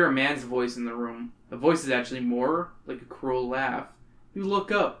 Suddenly, you hear a man's voice in the room. The voice is actually more like a cruel laugh. You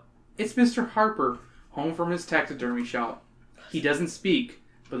look up. It's Mr. Harper, home from his taxidermy shop. He doesn't speak,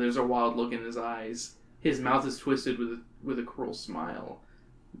 but there's a wild look in his eyes. His mouth is twisted with a cruel smile.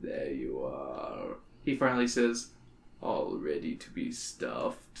 There you are. He finally says, all ready to be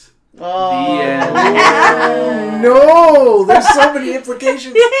stuffed. Oh. The end. Oh, no! There's so many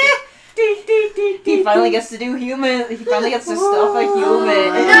implications. He finally gets to do human. He finally gets to stuff a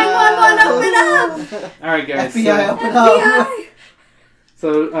human. 911, open up! Alright, guys. FBI, open up. FBI!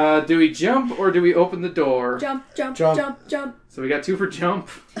 So, do we jump or do we open the door? Jump, jump, Jump. jump, jump. So we got 2 for jump.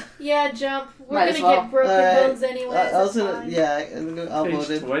 Yeah, jump. We're Might gonna as well. get broken Alright. bones anyways. I was it's gonna, fine. yeah, I'll Page upload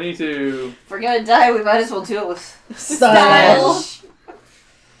it. 22. If we're gonna die, we might as well do it with Style.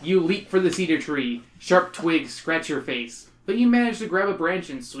 You leap for the cedar tree. Sharp twigs scratch your face, but you manage to grab a branch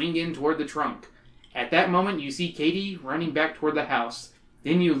and swing in toward the trunk. At that moment, you see Katie running back toward the house.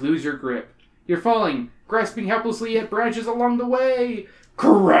 Then you lose your grip. You're falling, grasping helplessly at branches along the way.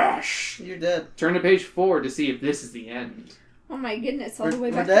 Crash! You're dead. Turn to page 4 to see if this is the end. Oh my goodness, all the way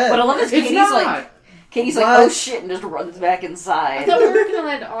We're back. dead. But I love this. It's Katie's not! like, Katie's like, What? oh shit, and just runs back I inside. thought we were gonna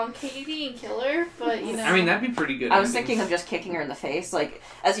land on Katie and kill her, but you know. I mean, that'd be pretty good. I was ending. thinking of just kicking her in the face. Like,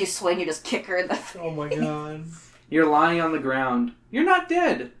 as you swing, you just kick her in the face. Oh my god. You're lying on the ground. You're not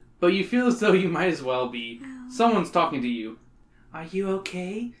dead, but you feel as though you might as well be. Someone's talking to you. Are you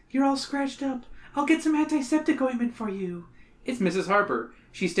okay? You're all scratched up. I'll get some antiseptic ointment for you. It's Mrs. Harper.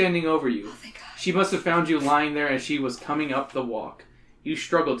 She's standing over you. Oh, thank God. She must have found you lying there as she was coming up the walk. You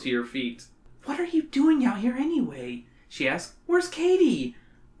struggle to your feet. What are you doing out here anyway? She asks. Where's Katie?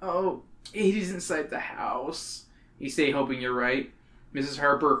 Oh, Katie's inside the house. You say, hoping you're right. Mrs.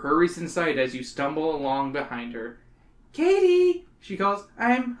 Harper hurries inside as you stumble along behind her. Katie! She calls.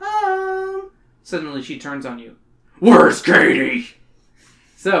 I'm home. Suddenly she turns on you. Where's Katie?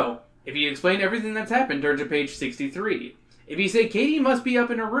 So, if you explain everything that's happened, turn to page 63. If you say Katie must be up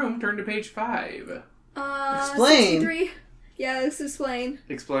in her room, turn to page 5. Explain. 63. Yeah, let's explain.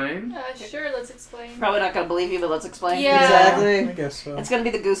 Explain? Sure, let's explain. Probably not gonna believe you, but let's explain. Yeah. Exactly. I guess so. It's gonna be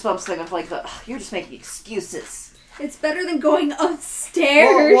the Goosebumps thing of like the, you're just making excuses. It's better than going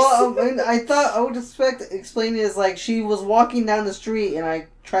upstairs. I thought I would expect explaining is like she was walking down the street and I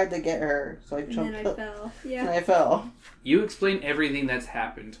tried to get her, so I and jumped then I up fell. and Yeah. I fell. You explain everything that's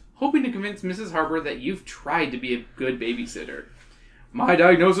happened, hoping to convince Mrs. Harper that you've tried to be a good babysitter. My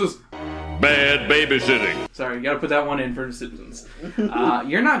diagnosis... Bad babysitting. Sorry, you gotta put that one in for the Simpsons.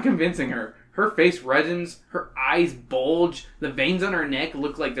 You're not convincing her. Her face reddens, her eyes bulge, the veins on her neck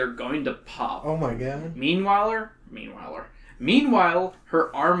look like they're going to pop. Oh my god. Meanwhile,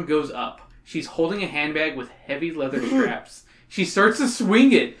 her arm goes up. She's holding a handbag with heavy leather straps. She starts to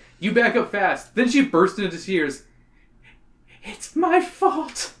swing it. You back up fast. Then she bursts into tears. It's my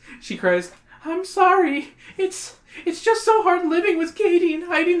fault, she cries. I'm sorry. It's just so hard living with Katie and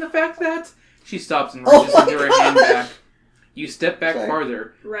hiding the fact that... She stops and reaches into her handbag. You step back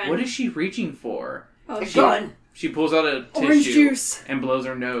farther. Run. What is she reaching for? Oh, A shit. gun. She pulls out a Orange tissue juice. and blows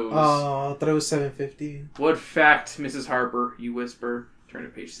her nose. Oh, I thought it was 750. What fact, Mrs. Harper? You whisper. Turn to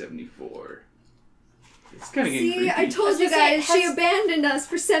page 74. It's kind of getting See, creepy. I told you was gonna say, guys, she has- abandoned us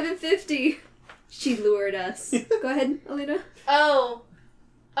for $7.50. She lured us. Go ahead, Alina. Oh.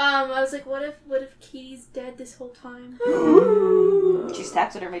 I was like, what if Katie's dead this whole time? She's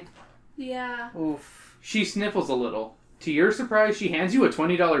taxidermied. Yeah. Oof. She sniffles a little. To your surprise, she hands you a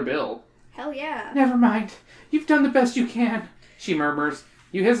 $20 bill. Hell yeah. Never mind. You've done the best you can, she murmurs.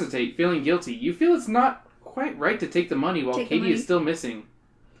 You hesitate, feeling guilty. You feel it's not quite right to take the money while Take the Katie money. is still missing.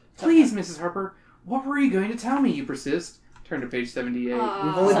 Please, Mrs. Harper, what were you going to tell me, you persist? Turn to page 78. We've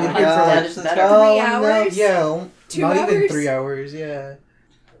Aw. only been Sometimes here for that like... is Let's better. go. 3 No. hours? Yeah, 2 not even hours? 3 hours, yeah.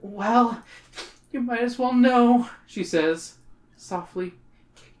 Well, you might as well know, she says, softly.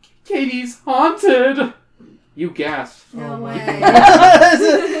 Katie's haunted! You gasp. No Oh my way.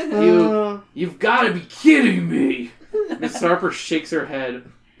 You've got to be kidding me! Miss Harper shakes her head.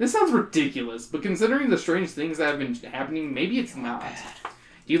 This sounds ridiculous, but considering the strange things that have been happening, maybe it's not.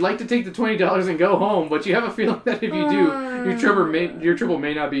 You'd like to take the $20 and go home, but you have a feeling that if you do, your trouble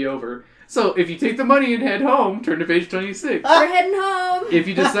may not be over. So if you take the money and head home, turn to page 26. We're heading home. If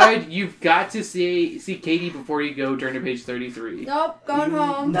you decide you've got to see Katie before you go, turn to page 33. Nope, going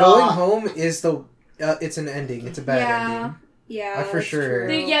home. No. Going home is the. It's an ending. It's a bad ending. Yeah, For that's sure. true.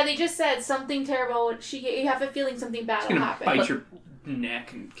 They just said something terrible. You have a feeling something bad It's will gonna happen. bite your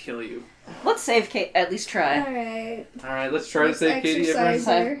neck and kill you. Let's save Kate. At least try. Alright. Alright, let's try to Let's save Katie. exercise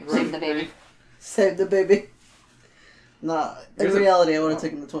Everyone. her. Save the baby. Save the baby. Nah, in There's a- reality, I would have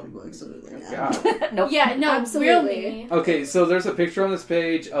taken the $20. So like, God. Nope. Yeah, no, Absolutely. really. Okay, so there's a picture on this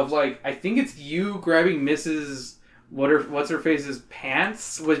page of like I think it's you grabbing Mrs. What's her face's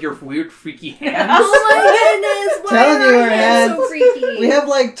pants with your weird freaky hands. Oh my goodness! Why Telling are you, our her hands so hands- freaky? We have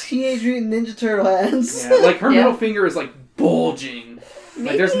like Teenage Mutant Ninja Turtle hands. Yeah, like her Yeah. middle finger is like bulging.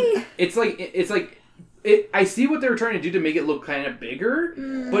 Like there's, Maybe. it's like I see what they were trying to do to make it look kind of bigger,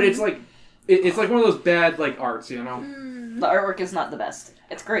 but it's like it's like one of those bad like arts, you know. The artwork is not the best.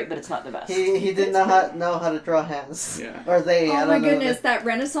 It's great, but it's not the best. He did not know how to draw hands. Yeah. Or they. I Oh don't my know. goodness, that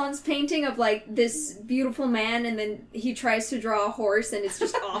Renaissance painting of like this beautiful man and then he tries to draw a horse and it's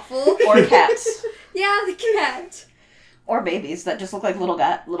just awful. Or cats. Yeah, the cat. Or babies that just look like little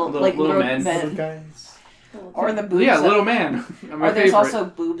Little men. Little guys. Or the boobs. Yeah, that- little man. My Or there's favorite. also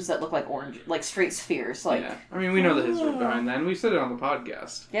boobs that look like orange, like straight spheres. Like Yeah, I mean we know the history behind that, and we said it on the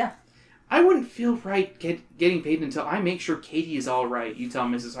podcast. Yeah. I wouldn't feel right getting paid until I make sure Katie is all right. You tell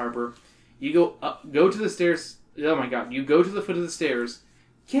Mrs. Harper. You go to the stairs. Oh my God! You go to the foot of the stairs.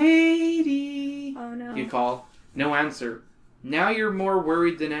 Katie. Oh no. You call. No answer. Now you're more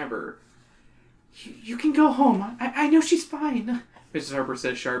worried than ever. You can go home. I know she's fine. Mrs. Harper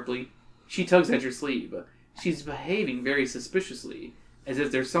says sharply. She tugs at your sleeve. She's behaving very suspiciously, as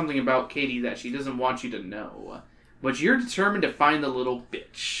if there's something about Katie that she doesn't want you to know. But you're determined to find the little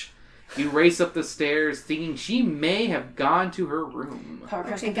bitch. You race up the stairs, thinking she may have gone to her room.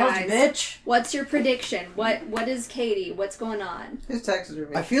 Powercraft Okay, compelled you, guys. bitch. What's your prediction? What is Katie? What's going on? His taxes are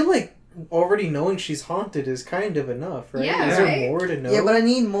I made. feel like already knowing she's haunted is kind of enough, right? Yeah, Is there right? more to know? Yeah, but I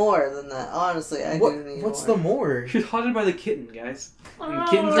need more than that. Honestly, I do need What's more. the more? She's haunted by the kitten, guys. And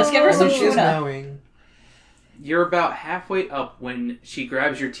Oh. kittens Just are give her some She's tuna. mowing. You're about halfway up when she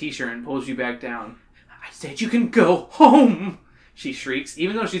grabs your t-shirt and pulls you back down. I said you can go home! She shrieks,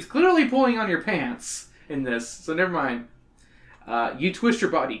 even though she's clearly pulling on your pants in this, so never mind. You twist your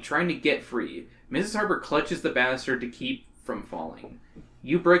body, trying to get free. Mrs. Harper clutches the banister to keep from falling.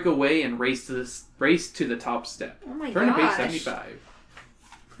 You break away and race to the top step. Oh my Turn to page gosh. 75.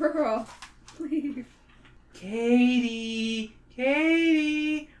 Girl, please. Katie!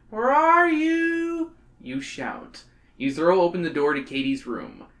 Katie! Where are you? You shout. You throw open the door to Katie's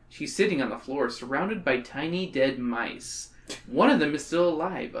room. She's sitting on the floor, surrounded by tiny dead mice. One of them is still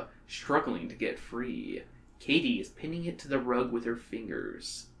alive, struggling to get free. Katie is pinning it to the rug with her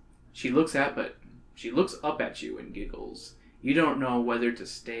fingers. She looks up at you and giggles. You don't know whether to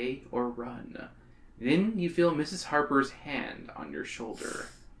stay or run. Then you feel Mrs. Harper's hand on your shoulder.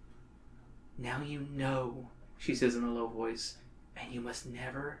 Now you know, she says in a low voice, and you must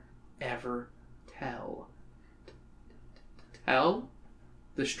never, ever tell. Tell?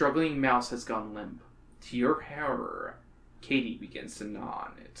 The struggling mouse has gone limp. To your horror, Katie begins to gnaw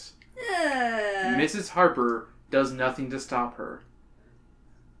on it. Mrs. Harper does nothing to stop her.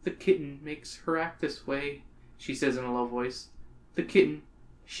 The kitten makes her act this way, she says in a low voice. The kitten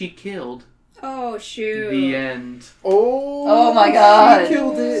she killed. Oh shoot. The end. Oh my God. She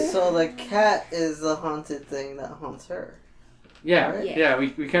killed it. So the cat is the haunted thing that haunts her. Yeah, Right. yeah, we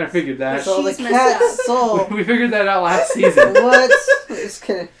kind of figured that. So the She's messed cat's up. soul. We figured that out last season. What? Just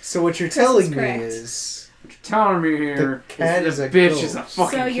kidding. So what you're is telling me correct. is What you're telling me here The cat is is the a bitch is a ghost.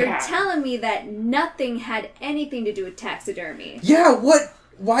 fucking So you're cat. telling me that nothing had anything to do with taxidermy? yeah. What?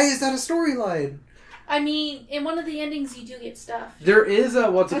 Why is that a storyline? I mean, in one of the endings, you do get stuff. There is a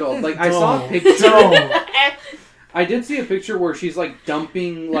what's it called? Like I saw a Don't. picture. Don't. I did see a picture where she's like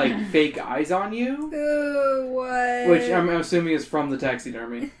dumping like fake eyes on you, Ooh, what? which I'm assuming is from the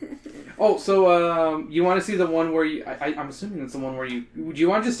taxidermy. Oh, so you want to see the one where you? I'm assuming that's the one where you. Do you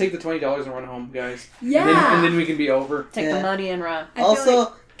want to just take the $20 and run home, guys? Yeah. And then we can be over. Take Yeah. the money and run. I feel Also,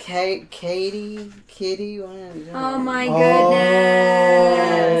 like- Kitty. Oh my Oh.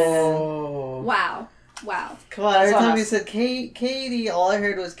 goodness. Wow. Wow. Come on! Every That's on time us. you said Katie, all I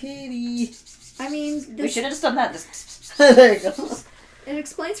heard was Katie. I mean, We this, should have just done that. Just There you go. it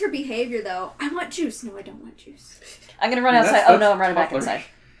explains her behavior, though. I want juice. No, I don't want juice. I'm gonna run That's- outside. Oh no, that's I'm running back toddler. inside.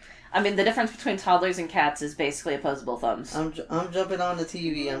 I mean, the difference between toddlers and cats is basically opposable thumbs. I'm jumping on the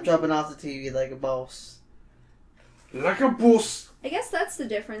TV. I'm jumping off the TV like a boss. Like a boss. I guess that's the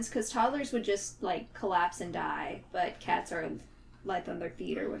difference, because toddlers would just, like, collapse and die, but cats are light on their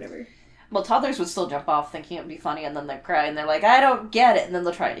feet or whatever. Well, toddlers would still jump off thinking it would be funny, and then they'd cry, and they're like, I don't get it, and then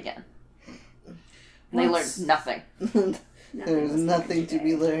they'll try it again. And they learn nothing. There's nothing to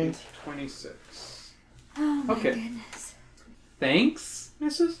be learned. 26. Oh my Okay. goodness. Thanks,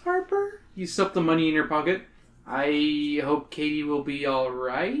 Mrs. Harper. You stuffed the money in your pocket. I hope Katie will be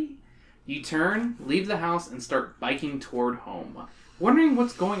alright. You turn, leave the house, and start biking toward home. Wondering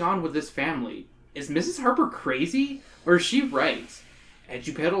what's going on with this family. Is Mrs. Harper crazy? Or is she right? As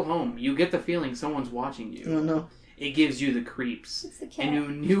you pedal home, you get the feeling someone's watching you. Oh no. It gives you the creeps. It's the cat. And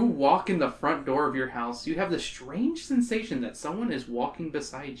when you walk in the front door of your house, you have the strange sensation that someone is walking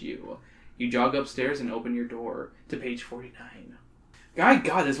beside you. You jog upstairs and open your door to page 49.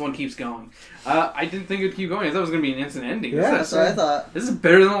 God, this one keeps going. I didn't think it would keep going. I thought it was going to be an instant ending. Yeah, That's what I thought. This is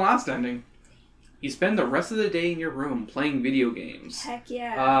better than the last ending. You spend the rest of the day in your room playing video games. Heck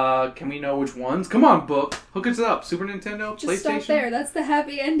yeah. Can we know which ones? Come on, book. Hook us up. Super Nintendo, Just PlayStation. stop there. That's the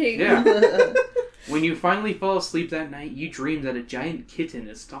happy ending. Yeah. When you finally fall asleep that night, you dream that a giant kitten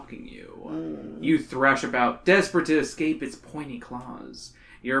is stalking you. You thrash about, desperate to escape its pointy claws.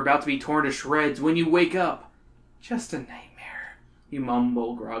 You're about to be torn to shreds when you wake up. Just a nightmare. You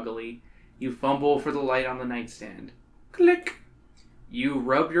mumble groggily. You fumble for the light on the nightstand. Click. You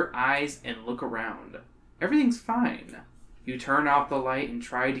rub your eyes and look around. Everything's fine. You turn off the light and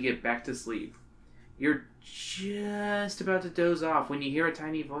try to get back to sleep. You're just about to doze off when you hear a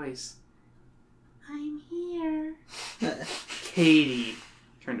tiny voice. I'm here. Katie.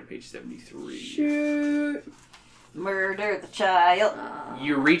 Turn to page 73. Shoot. Murder the child.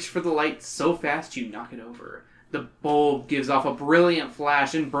 You reach for the light so fast you knock it over. The bulb gives off a brilliant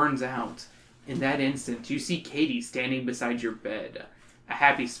flash and burns out. In that instant, you see Katie standing beside your bed. A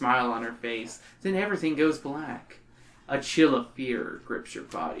happy smile on her face. Then everything goes black. A chill of fear grips your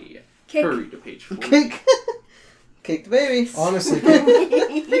body. Kick. Hurry to page 4. Kick the baby. Honestly,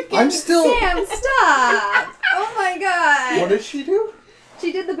 I'm still. Sam, stop! Oh my god. What did she do?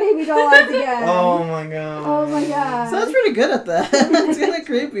 She did the baby doll eyes again. Oh my god. Oh my god. Sounds pretty good at that. It's kind of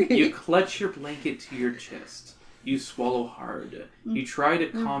creepy. You clutch your blanket to your chest. You swallow hard. You try to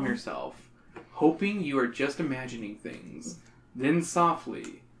calm yourself, hoping you are just imagining things. Then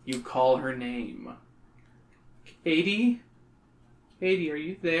softly, you call her name. Katie? Katie, are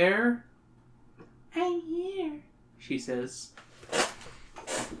you there? I'm here, she says.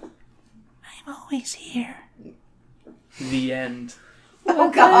 I'm always here. The end. Oh,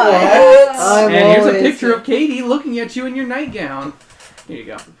 God. I'm And here's a always- picture of Katie looking at you in your nightgown. Here you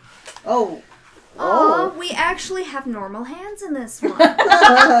go. Oh. Oh, we actually have normal hands in this one.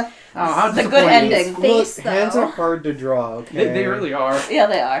 Oh, how The good disappointing. ending. Face, Look, hands though. are hard to draw, okay? They really are. Yeah,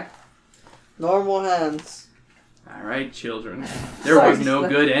 they are. Normal hands. All right, children. There was no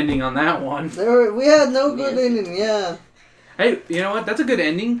good ending on that one. We had no good ending, yeah. Hey, you know what? That's a good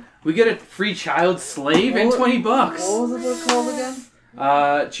ending. We get a free child slave and What- $20. What was the book called again?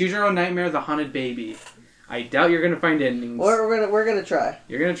 Choose Your Own Nightmare, The Haunted Baby. I doubt you're gonna find endings. We're gonna try.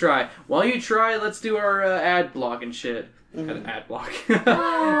 You're gonna try. While you try, let's do our ad block and shit. Ad block.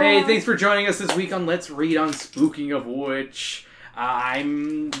 Hey, thanks for joining us this week on Let's Read on Spooking of Which.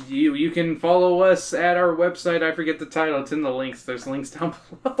 I'm you. You can follow us at our website. I forget the title. It's in the links. There's links down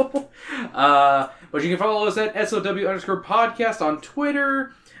below. But you can follow us at SOW_podcast on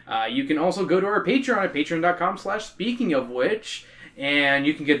Twitter. You can also go to our Patreon at patreon.com/speakingofwhich. And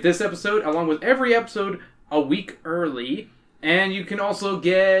you can get this episode along with every episode a week early. And you can also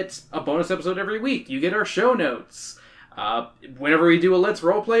get a bonus episode every week. You get our show notes. Whenever we do a Let's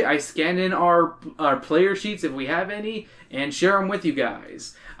Roleplay, I scan in our player sheets if we have any and share them with you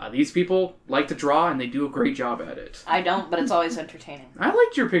guys. These people like to draw and they do a great job at it. I don't, but it's always entertaining. I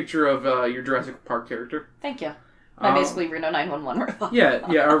liked your picture of your Jurassic Park character. Thank you. I'm basically Reno 911 robot. Yeah,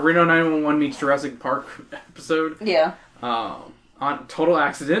 our Reno 911 meets Jurassic Park episode. Yeah. On total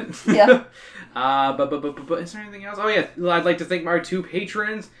accident. Yeah. But is there anything else? Oh yeah, I'd like to thank my two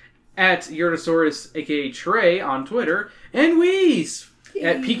patrons at Uranosaurus, aka Trey, on Twitter, and Weez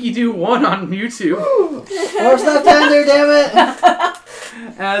at Peeky1 on YouTube. Horse left hander, damn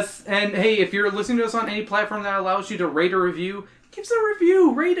it! And hey, if you're listening to us on any platform that allows you to rate or review, give us a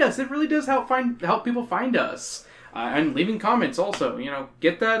review, rate us. It really does help people find us. And leaving comments also.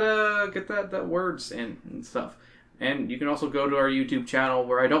 Get that words and stuff. And you can also go to our YouTube channel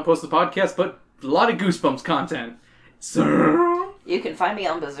where I don't post the podcast, but a lot of Goosebumps content. So You can find me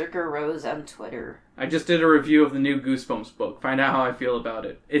on Berserker Rose on Twitter. I just did a review of the new Goosebumps book. Find out how I feel about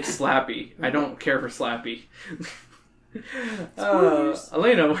it. It's Slappy. I don't care for Slappy.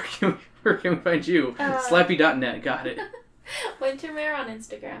 Elena, where can we find you? Slappy.net. Got it. Wintermare on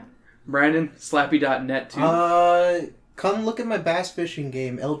Instagram. Brandon, Slappy.net too. Come look at my bass fishing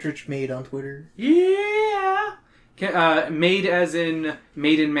game, Eldritch Maid on Twitter. Yeah. Made as in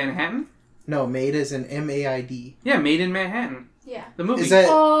Made in Manhattan? No, Maid is an MAID. Yeah, Made in Manhattan. Yeah. The movie. Is that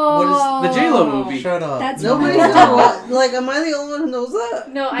Oh, The J-Lo movie. Shut up. That's Nobody's fine. know what? Like, am I the only one who knows that?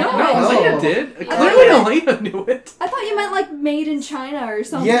 No, I No, know. no, Oh. Elena did. I Clearly, thought- Elena knew it. I thought you meant like made in China or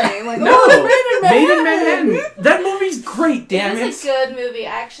something. Yeah. Like, No, oh, Made in Manhattan. That movie's great, damn It it. is a good movie.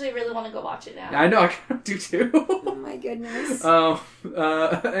 I actually really want to go watch it now. I know, I kind of do too. Oh my goodness.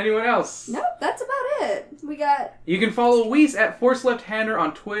 Anyone else? Nope, that's about it. We got You can follow Weiss at Force Left Hander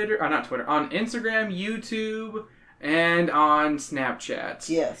on Twitter, not Twitter, on Instagram, YouTube, and on Snapchat.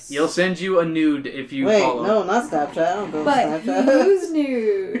 Yes. He'll send you a nude if you Wait, follow. no, not Snapchat. I don't go but to Snapchat. who's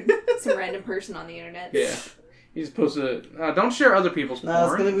nude? Some random person on the internet. Yeah. You're supposed to... don't share other people's No,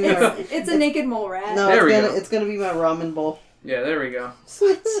 it's porn. gonna be my, It's a naked mole rat. no, There we go. it's gonna be my ramen bowl. Yeah, there we go.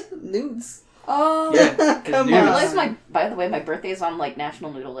 Nudes. Oh, Yeah. Come nudes. on. Realize by the way, my birthday's on like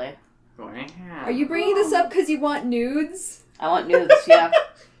National Noodle Day. Wow. are you bringing this up because you want nudes? I want nudes, yeah.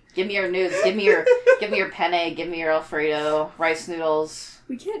 Give me your nudes. Give me your penne. Give me your Alfredo rice noodles.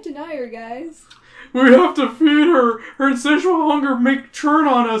 We can't deny her, guys. We have to feed her. Her insatiable hunger make churn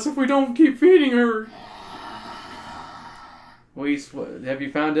on us if we don't keep feeding her. Weiss, have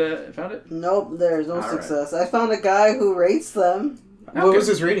you found it? Nope, there's no All right. success. I found a guy who rates them. What Okay. was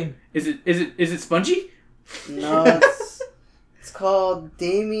his rating? Is it spongy? No, it's called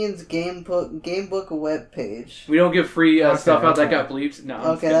Damien's Gamebook webpage. We don't give free Okay, stuff out that okay. got bleeped. No. I'm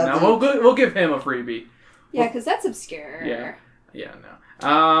Okay, kidding. that's No, we'll give him a freebie. Yeah, because that's obscure. Yeah. Yeah,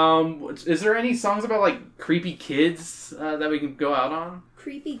 no. Is there any songs about like creepy kids that we can go out on?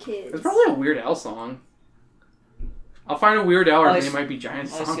 Creepy kids. There's probably a Weird Al song. I'll find a Weird Al or Always- They Might Be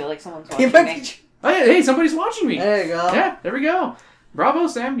Giants I just song. feel like someone's He watching might me. be... Oh, hey, somebody's watching me. There you go. Yeah, there we go. Bravo,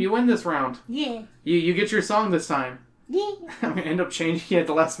 Sam. You win this round. Yeah. You get your song this time. Yeah. I'm gonna end up changing it at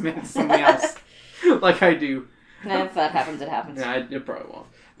the last minute to something else, like I do. And if that happens, it happens. Nah, it probably won't.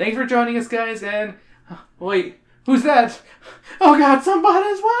 Thanks for joining us, guys. And wait, who's that? Oh God,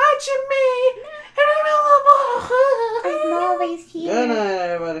 somebody's watching me. I'm always here. Good night,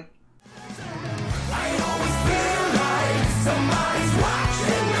 everybody.